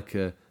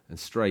 Metallica and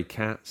Stray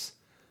Cats.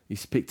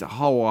 He's picked a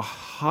whole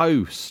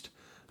host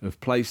of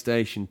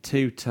PlayStation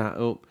 2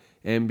 tat-up,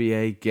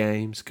 NBA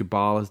games,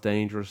 Kabbalah's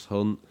Dangerous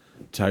Hunt,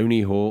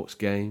 Tony Hawk's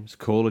games,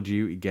 Call of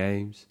Duty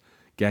games,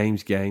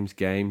 games,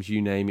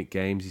 you name it,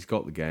 games. He's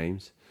got the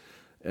games.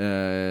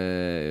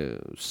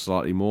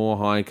 Slightly more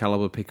high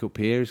caliber pickup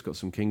here. He's got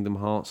some Kingdom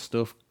Hearts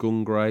stuff.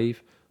 Gungrave,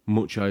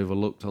 much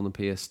overlooked on the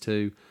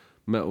PS2.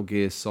 Metal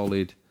Gear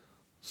Solid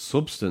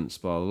Substance,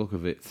 by the look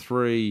of it,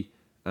 3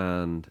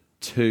 and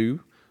 2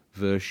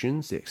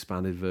 versions, the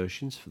expanded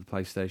versions for the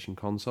PlayStation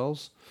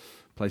consoles.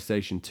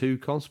 PlayStation 2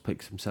 console,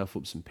 picks himself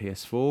up some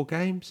PS4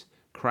 games.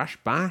 Crash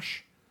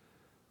Bash.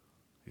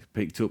 He's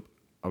picked up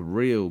a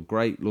real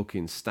great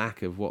looking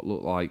stack of what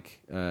look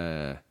like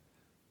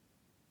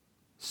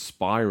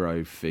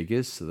Spyro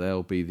figures, so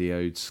they'll be the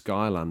old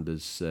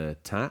Skylanders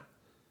tat.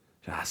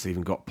 That's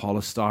even got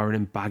polystyrene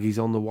and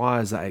baggies on the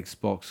wires, that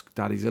Xbox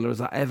Daddyzilla. Has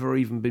that ever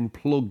even been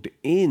plugged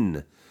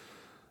in?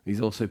 He's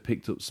also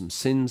picked up some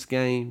Sins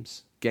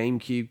games,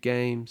 GameCube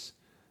games,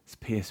 it's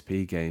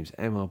PSP games,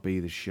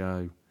 MLB The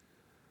Show.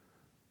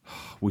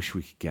 Wish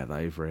we could get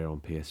that over here on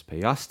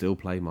PSP. I still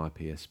play my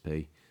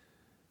PSP.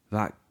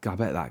 I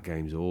bet that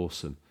game's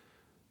awesome.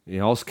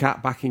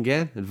 Ozcat back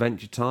again,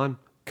 Adventure Time,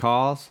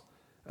 Cars,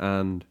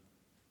 and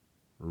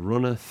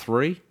Runner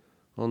 3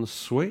 on the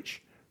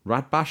Switch.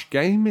 Radbash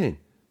Gaming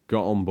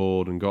got on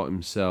board and got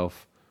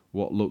himself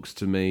what looks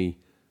to me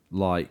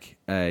like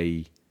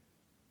a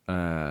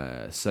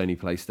Sony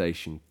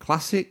PlayStation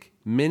Classic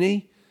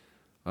Mini.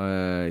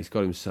 He's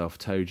got himself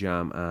Toe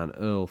Jam and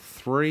Earl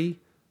 3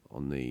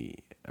 on the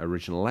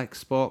original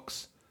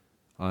Xbox.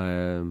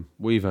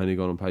 We've only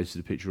gone and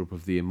posted a picture up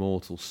of the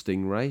Immortal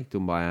Stingray,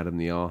 done by Adam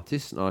the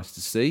Artist. Nice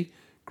to see.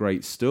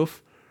 Great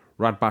stuff.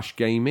 Radbash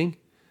Gaming.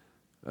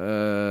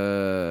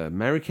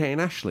 Mary Kate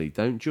and Ashley,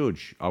 don't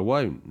judge. I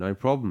won't. No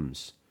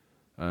problems.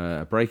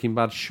 Breaking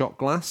Bad Shot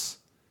Glass.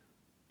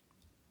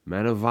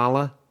 Men of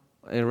Valor,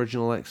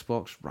 original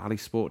Xbox. Rally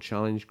Sport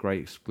Challenge,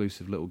 great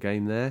exclusive little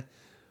game there.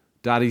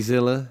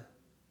 Daddyzilla.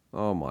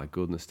 Oh my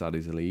goodness,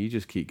 Daddyzilla. You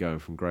just keep going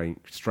from great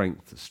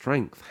strength to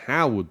strength.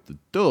 Howard the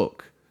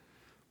Duck.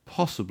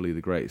 Possibly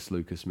the greatest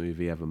Lucas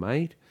movie ever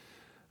made.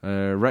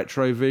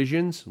 Retro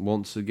Visions,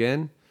 once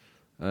again.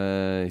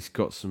 He's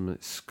got some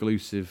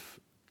exclusive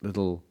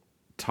little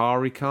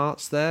Atari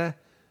carts there.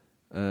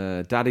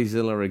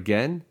 Daddyzilla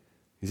again.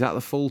 Is that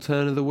the full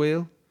turn of the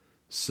wheel?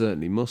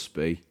 Certainly must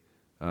be.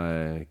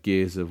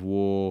 Gears of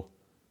War.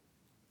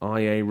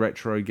 IA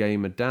Retro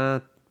Gamer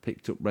Dad.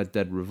 Picked up Red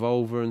Dead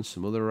Revolver and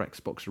some other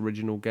Xbox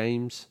original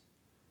games.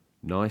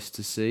 Nice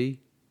to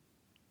see.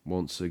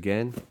 Once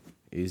again.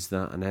 Is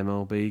that an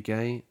MLB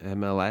game?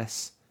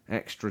 MLS,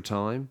 Extra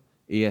Time,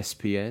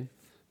 ESPN,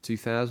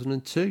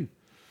 2002.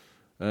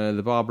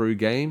 The Barbaroo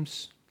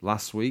Games,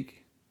 last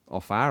week,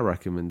 off our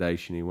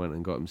recommendation, he went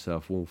and got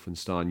himself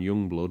Wolfenstein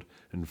Youngblood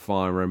and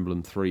Fire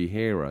Emblem 3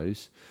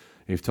 Heroes.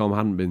 If Tom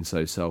hadn't been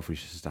so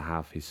selfish as to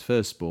have his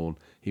firstborn,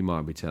 he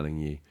might be telling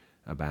you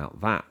about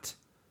that.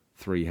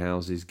 Three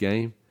Houses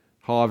game.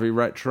 Harvey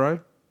Retro,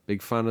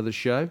 big fan of the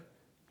show.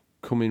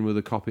 Coming with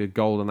a copy of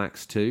Golden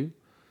Axe 2.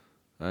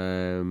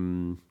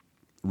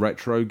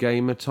 Retro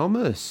Gamer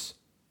Thomas.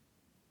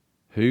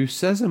 Who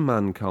says a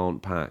man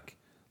can't pack?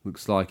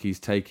 Looks like he's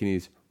taking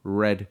his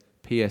red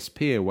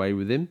PSP away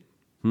with him.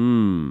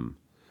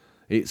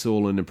 It's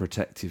all in a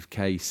protective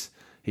case.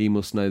 He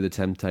must know the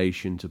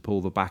temptation to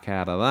pull the back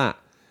out of that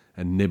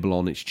and nibble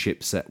on its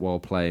chipset while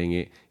playing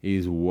it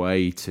is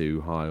way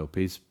too high up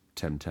his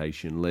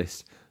temptation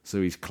list,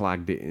 so he's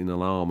clagged it in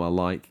an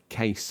armour-like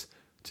case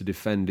to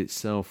defend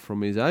itself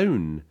from his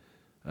own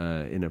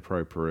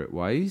inappropriate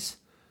ways.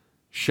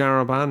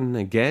 Sharaban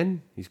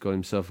again, he's got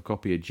himself a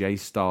copy of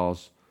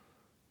J-Stars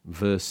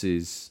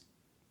versus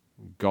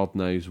God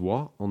knows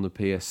what on the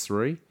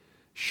PS3.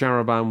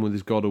 Sharaban with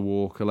his God of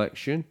War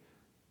collection.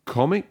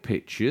 Comic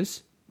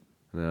Pictures,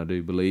 and I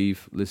do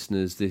believe,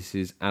 listeners, this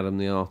is Adam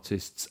the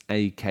Artist's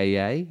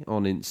AKA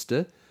on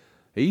Insta.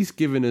 He's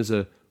given us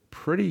a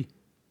pretty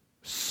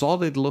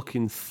solid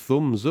looking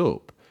thumbs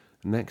up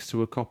next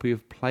to a copy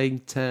of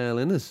Plague Tale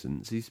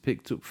Innocence he's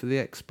picked up for the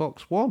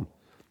Xbox One.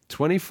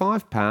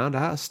 £25 out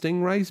of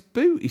Stingray's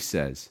boot, he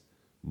says.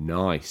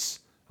 Nice,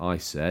 I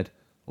said.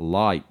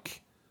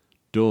 Like.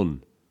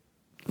 Done.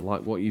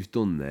 Like what you've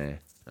done there,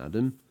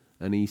 Adam.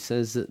 And he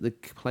says that the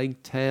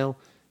Plague Tale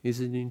is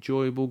an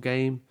enjoyable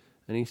game,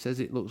 and he says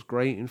it looks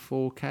great in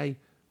 4K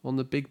on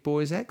the big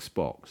boy's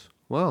Xbox.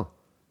 Well,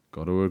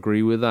 got to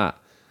agree with that.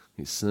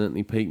 It's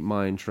certainly piqued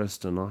my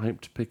interest, and I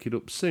hope to pick it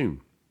up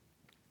soon.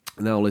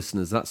 Now,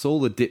 listeners, that's all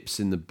the dips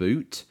in the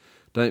boot.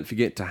 Don't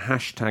forget to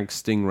hashtag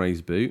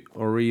Stingray's Boot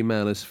or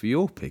email us for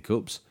your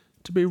pickups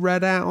to be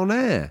read out on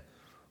air.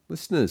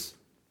 Listeners,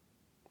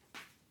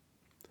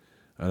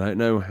 I don't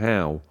know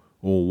how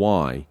or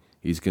why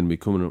he's going to be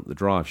coming up the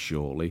drive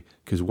shortly,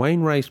 because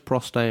Wayne Ray's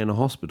prostate in a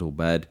hospital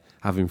bed,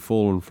 having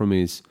fallen from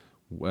his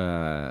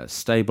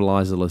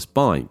stabiliserless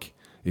bike,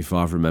 if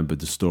I've remembered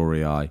the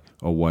story I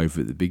wove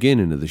at the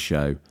beginning of the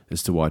show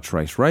as to why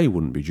Trace Ray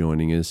wouldn't be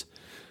joining us.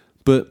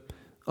 But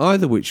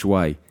either which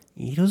way,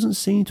 he doesn't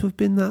seem to have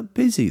been that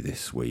busy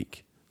this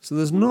week. So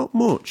there's not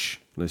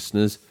much,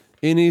 listeners,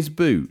 in his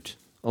boot.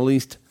 At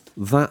least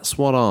that's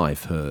what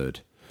I've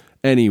heard.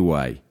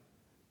 Anyway,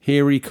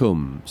 here he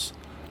comes.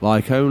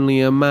 Like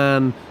only a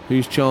man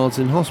whose child's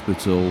in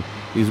hospital,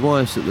 his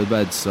wife's at the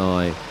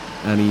bedside,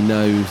 and he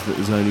knows that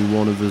there's only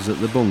one of us at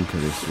the bunker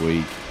this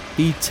week.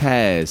 He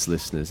tears,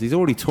 listeners. He's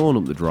already torn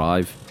up the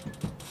drive,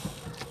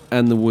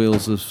 and the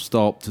wheels have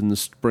stopped, and the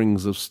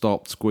springs have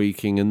stopped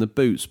squeaking, and the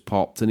boot's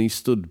popped, and he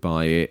stood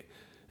by it.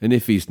 And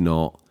if he's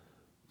not,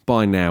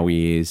 by now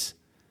he is,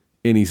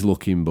 and he's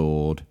looking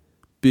bored,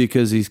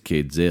 because his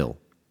kid's ill.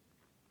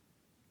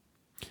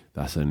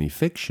 That's only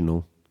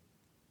fictional,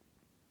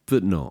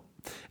 but not.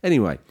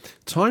 Anyway,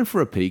 time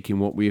for a peek in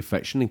what we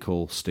affectionately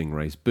call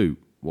Stingray's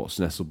boot. What's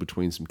nestled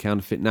between some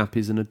counterfeit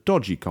nappies and a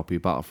dodgy copy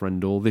of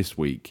Battlefriend All this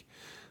week.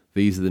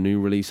 These are the new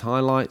release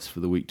highlights for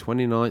the week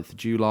 29th of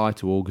July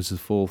to August the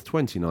 4th,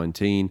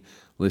 2019.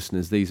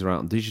 Listeners, these are out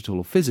on digital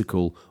or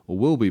physical, or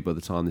will be by the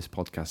time this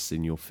podcast's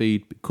in your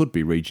feed, but could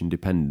be region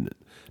dependent.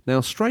 Now,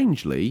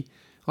 strangely,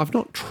 I've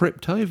not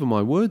tripped over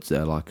my words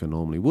there like I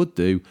normally would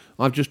do.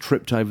 I've just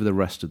tripped over the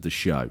rest of the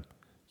show.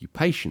 Your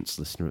patience,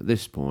 listener, at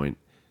this point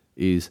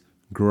is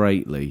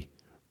greatly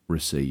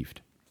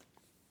received.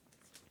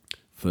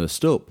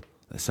 First up,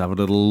 let's have a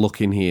little look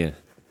in here.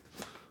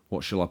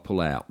 What shall I pull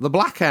out? The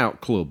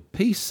Blackout Club,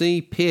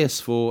 PC,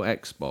 PS4,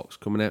 Xbox,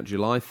 coming out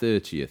July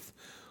 30th.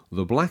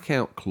 The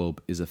Blackout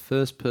Club is a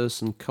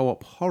first-person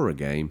co-op horror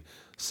game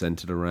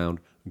centered around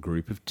a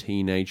group of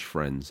teenage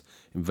friends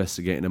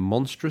investigating a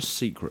monstrous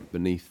secret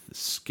beneath the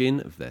skin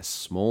of their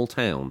small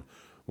town.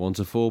 1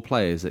 to 4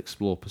 players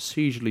explore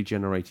procedurally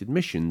generated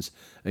missions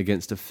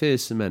against a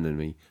fearsome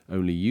enemy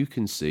only you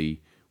can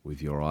see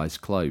with your eyes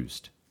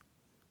closed.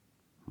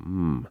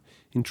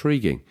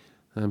 Intriguing.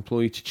 I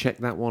implore you to check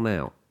that one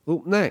out.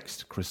 Up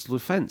next, Crystal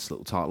Defence,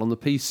 little title on the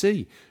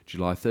PC,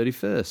 July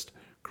 31st.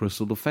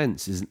 Crystal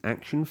Defence is an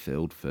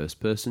action-filled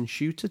first-person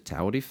shooter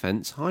tower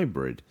defence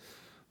hybrid.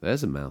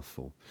 There's a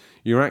mouthful.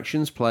 Your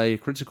actions play a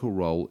critical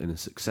role in a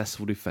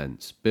successful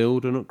defence.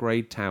 Build and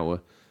upgrade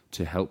tower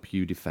to help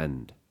you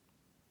defend.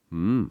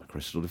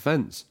 Crystal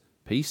Defence,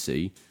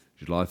 PC,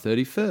 July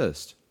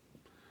 31st.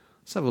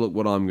 Let's have a look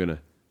what I'm going to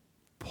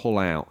pull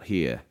out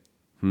here.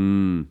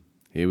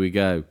 Here we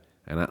go.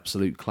 An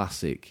absolute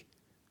classic.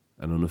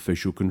 An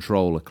unofficial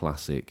controller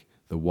classic.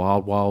 The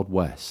Wild Wild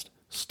West.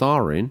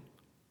 Starring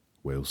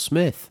Will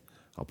Smith.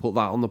 I'll put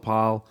that on the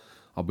pile.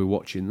 I'll be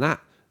watching that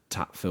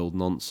tap-filled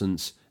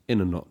nonsense in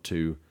a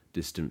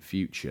not-too-distant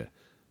future.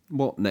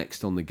 What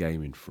next on the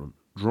gaming front?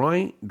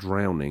 Dry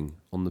Drowning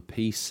on the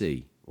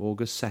PC,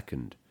 August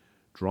 2nd.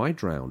 Dry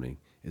Drowning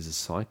is a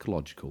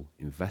psychological,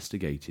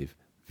 investigative,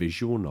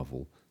 visual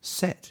novel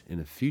set in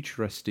a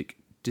futuristic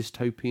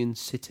dystopian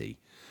city.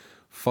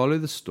 Follow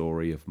the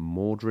story of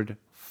Mordred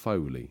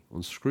Foley,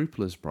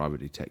 unscrupulous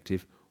private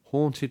detective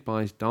haunted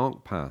by his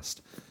dark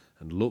past,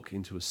 and look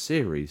into a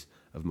series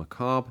of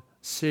macabre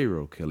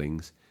serial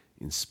killings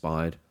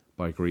inspired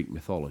by Greek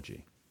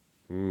mythology.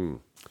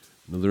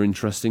 Another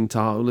interesting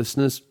title,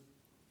 listeners.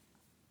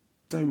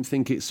 Don't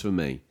think it's for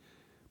me,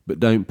 but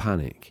don't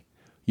panic.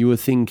 You were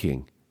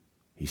thinking,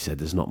 he said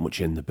there's not much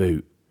in the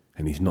boot,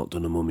 and he's not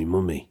done a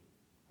mummy.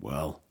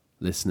 Well,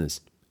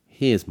 listeners,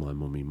 here's my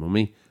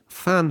mummy.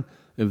 Fan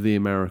of the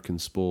American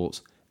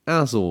sports,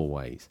 as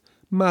always.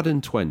 Madden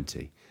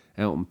 20,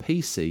 out on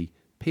PC,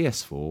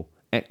 PS4,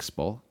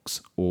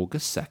 Xbox,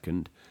 August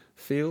 2nd.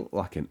 Feel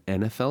like an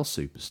NFL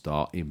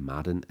superstar in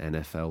Madden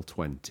NFL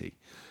 20.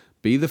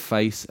 Be the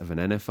face of an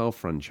NFL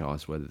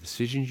franchise where the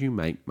decisions you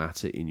make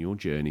matter in your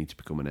journey to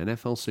become an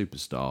NFL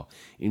superstar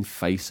in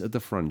face of the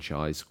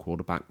franchise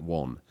quarterback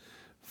one.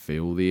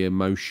 Feel the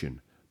emotion,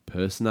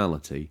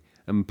 personality,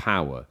 and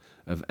power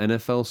of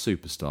NFL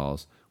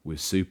superstars with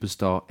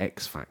Superstar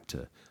X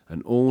Factor,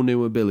 an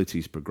all-new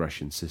abilities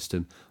progression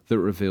system that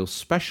reveals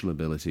special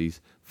abilities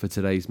for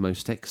today's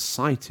most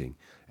exciting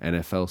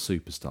NFL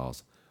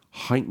superstars,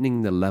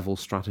 heightening the level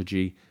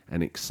strategy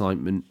and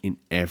excitement in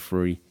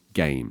every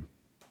game.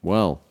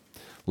 Well,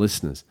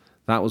 listeners,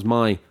 That was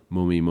my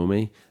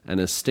mummy,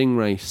 and as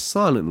Stingray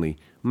silently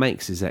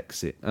makes his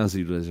exit, as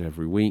he does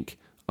every week,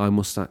 I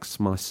must ask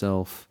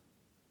myself,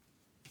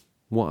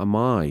 what am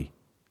I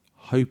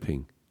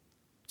hoping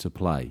to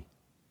play?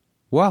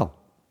 Well,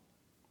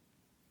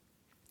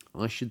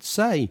 I should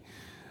say,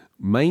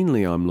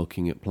 mainly I'm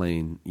looking at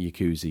playing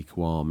Yakuza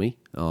Kiwami.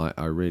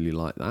 I really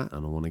like that,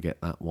 and I want to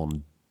get that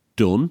one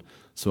done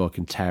so I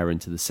can tear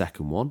into the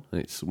second one.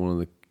 It's one of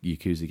the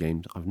Yakuza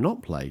games I've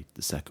not played,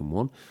 the second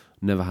one.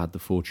 Never had the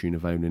fortune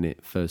of owning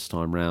it first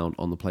time round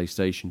on the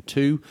PlayStation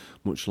 2,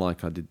 much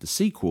like I did the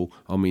sequel,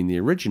 the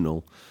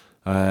original.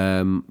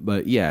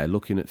 But yeah,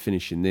 looking at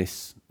finishing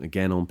this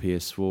again on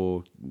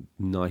PS4,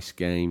 nice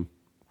game,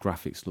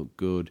 graphics look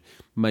good.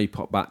 May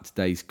pop back to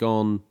Days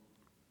Gone.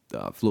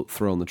 I've looked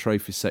through on the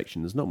trophy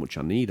section. There's not much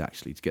I need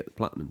actually to get the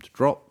platinum to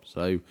drop,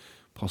 so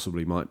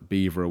possibly might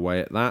beaver away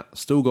at that.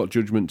 Still got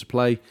Judgment to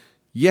play.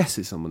 Yes,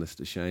 it's on my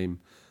list of shame,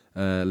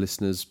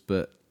 listeners,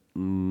 but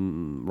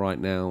right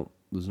now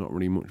there's not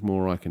really much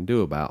more I can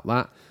do about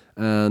that.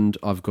 And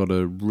I've got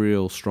a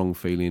real strong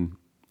feeling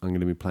I'm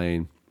going to be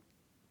playing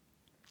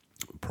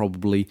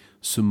probably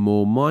some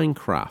more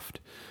Minecraft.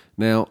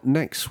 Now,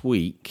 next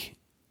week,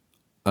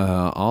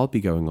 I'll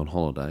be going on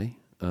holiday.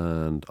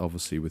 And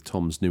obviously with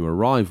Tom's new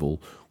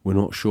arrival, we're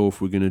not sure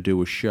if we're going to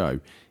do a show.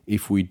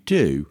 If we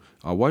do,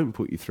 I won't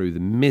put you through the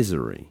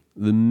misery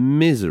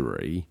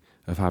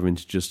of having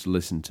to just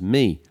listen to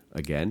me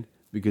again,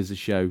 because the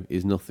show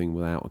is nothing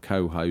without a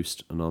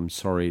co-host, and I'm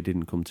sorry it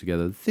didn't come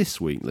together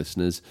this week,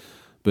 listeners,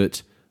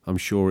 but I'm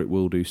sure it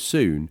will do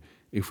soon.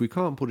 If we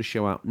can't put a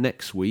show out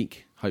next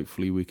week,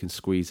 hopefully we can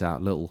squeeze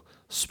out a little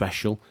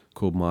special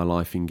called My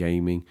Life in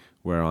Gaming,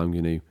 where I'm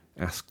going to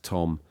ask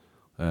Tom,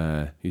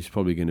 who's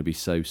probably going to be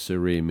so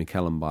Sir Ian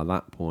McKellen by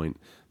that point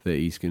that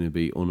he's going to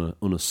be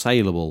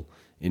unassailable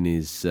in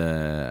his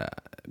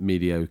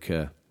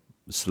mediocre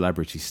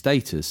celebrity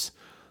status.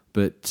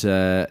 But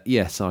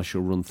yes, I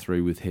shall run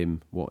through with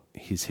him what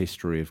his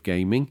history of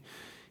gaming.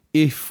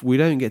 If we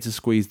don't get to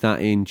squeeze that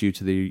in due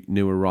to the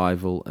new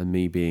arrival and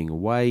me being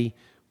away,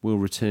 we'll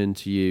return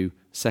to you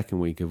second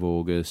week of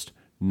August.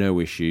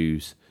 No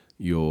issues.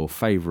 Your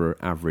favourite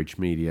average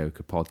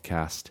mediocre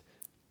podcast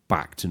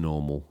back to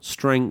normal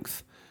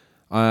strength.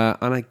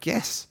 And I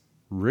guess,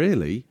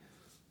 really,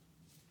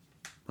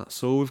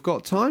 that's all we've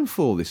got time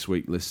for this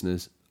week,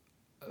 listeners.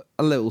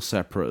 A little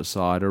separate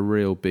aside, a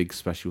real big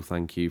special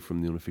thank you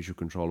from the Unofficial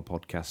Controller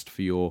podcast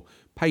for your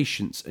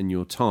patience and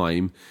your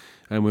time.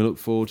 And we look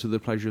forward to the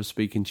pleasure of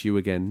speaking to you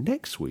again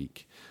next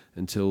week.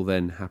 Until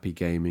then, happy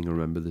gaming.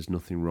 Remember, there's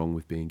nothing wrong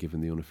with being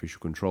given the Unofficial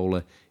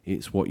Controller.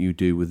 It's what you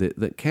do with it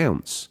that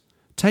counts.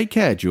 Take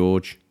care,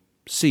 George.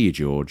 See you,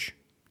 George.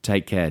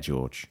 Take care,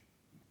 George.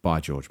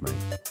 Bye, George,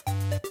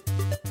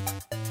 mate.